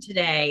time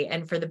today,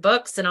 and for the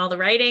books and all the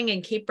writing,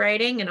 and keep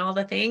writing and all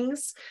the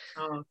things.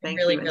 Oh, thank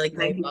really, you. really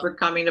thank you for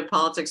coming to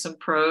Politics and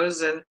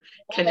Prose and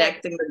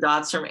connecting the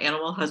dots from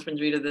animal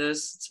husbandry to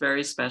this. It's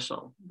very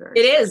special.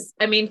 It is.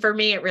 I mean, for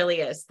me, it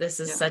really is.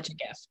 This is such a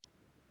gift.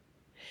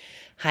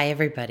 Hi,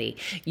 everybody.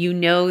 You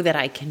know that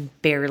I can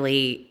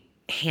barely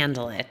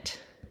handle it.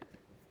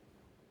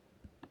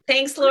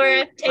 Thanks,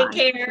 Laura. Take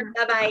care.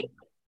 Bye-bye.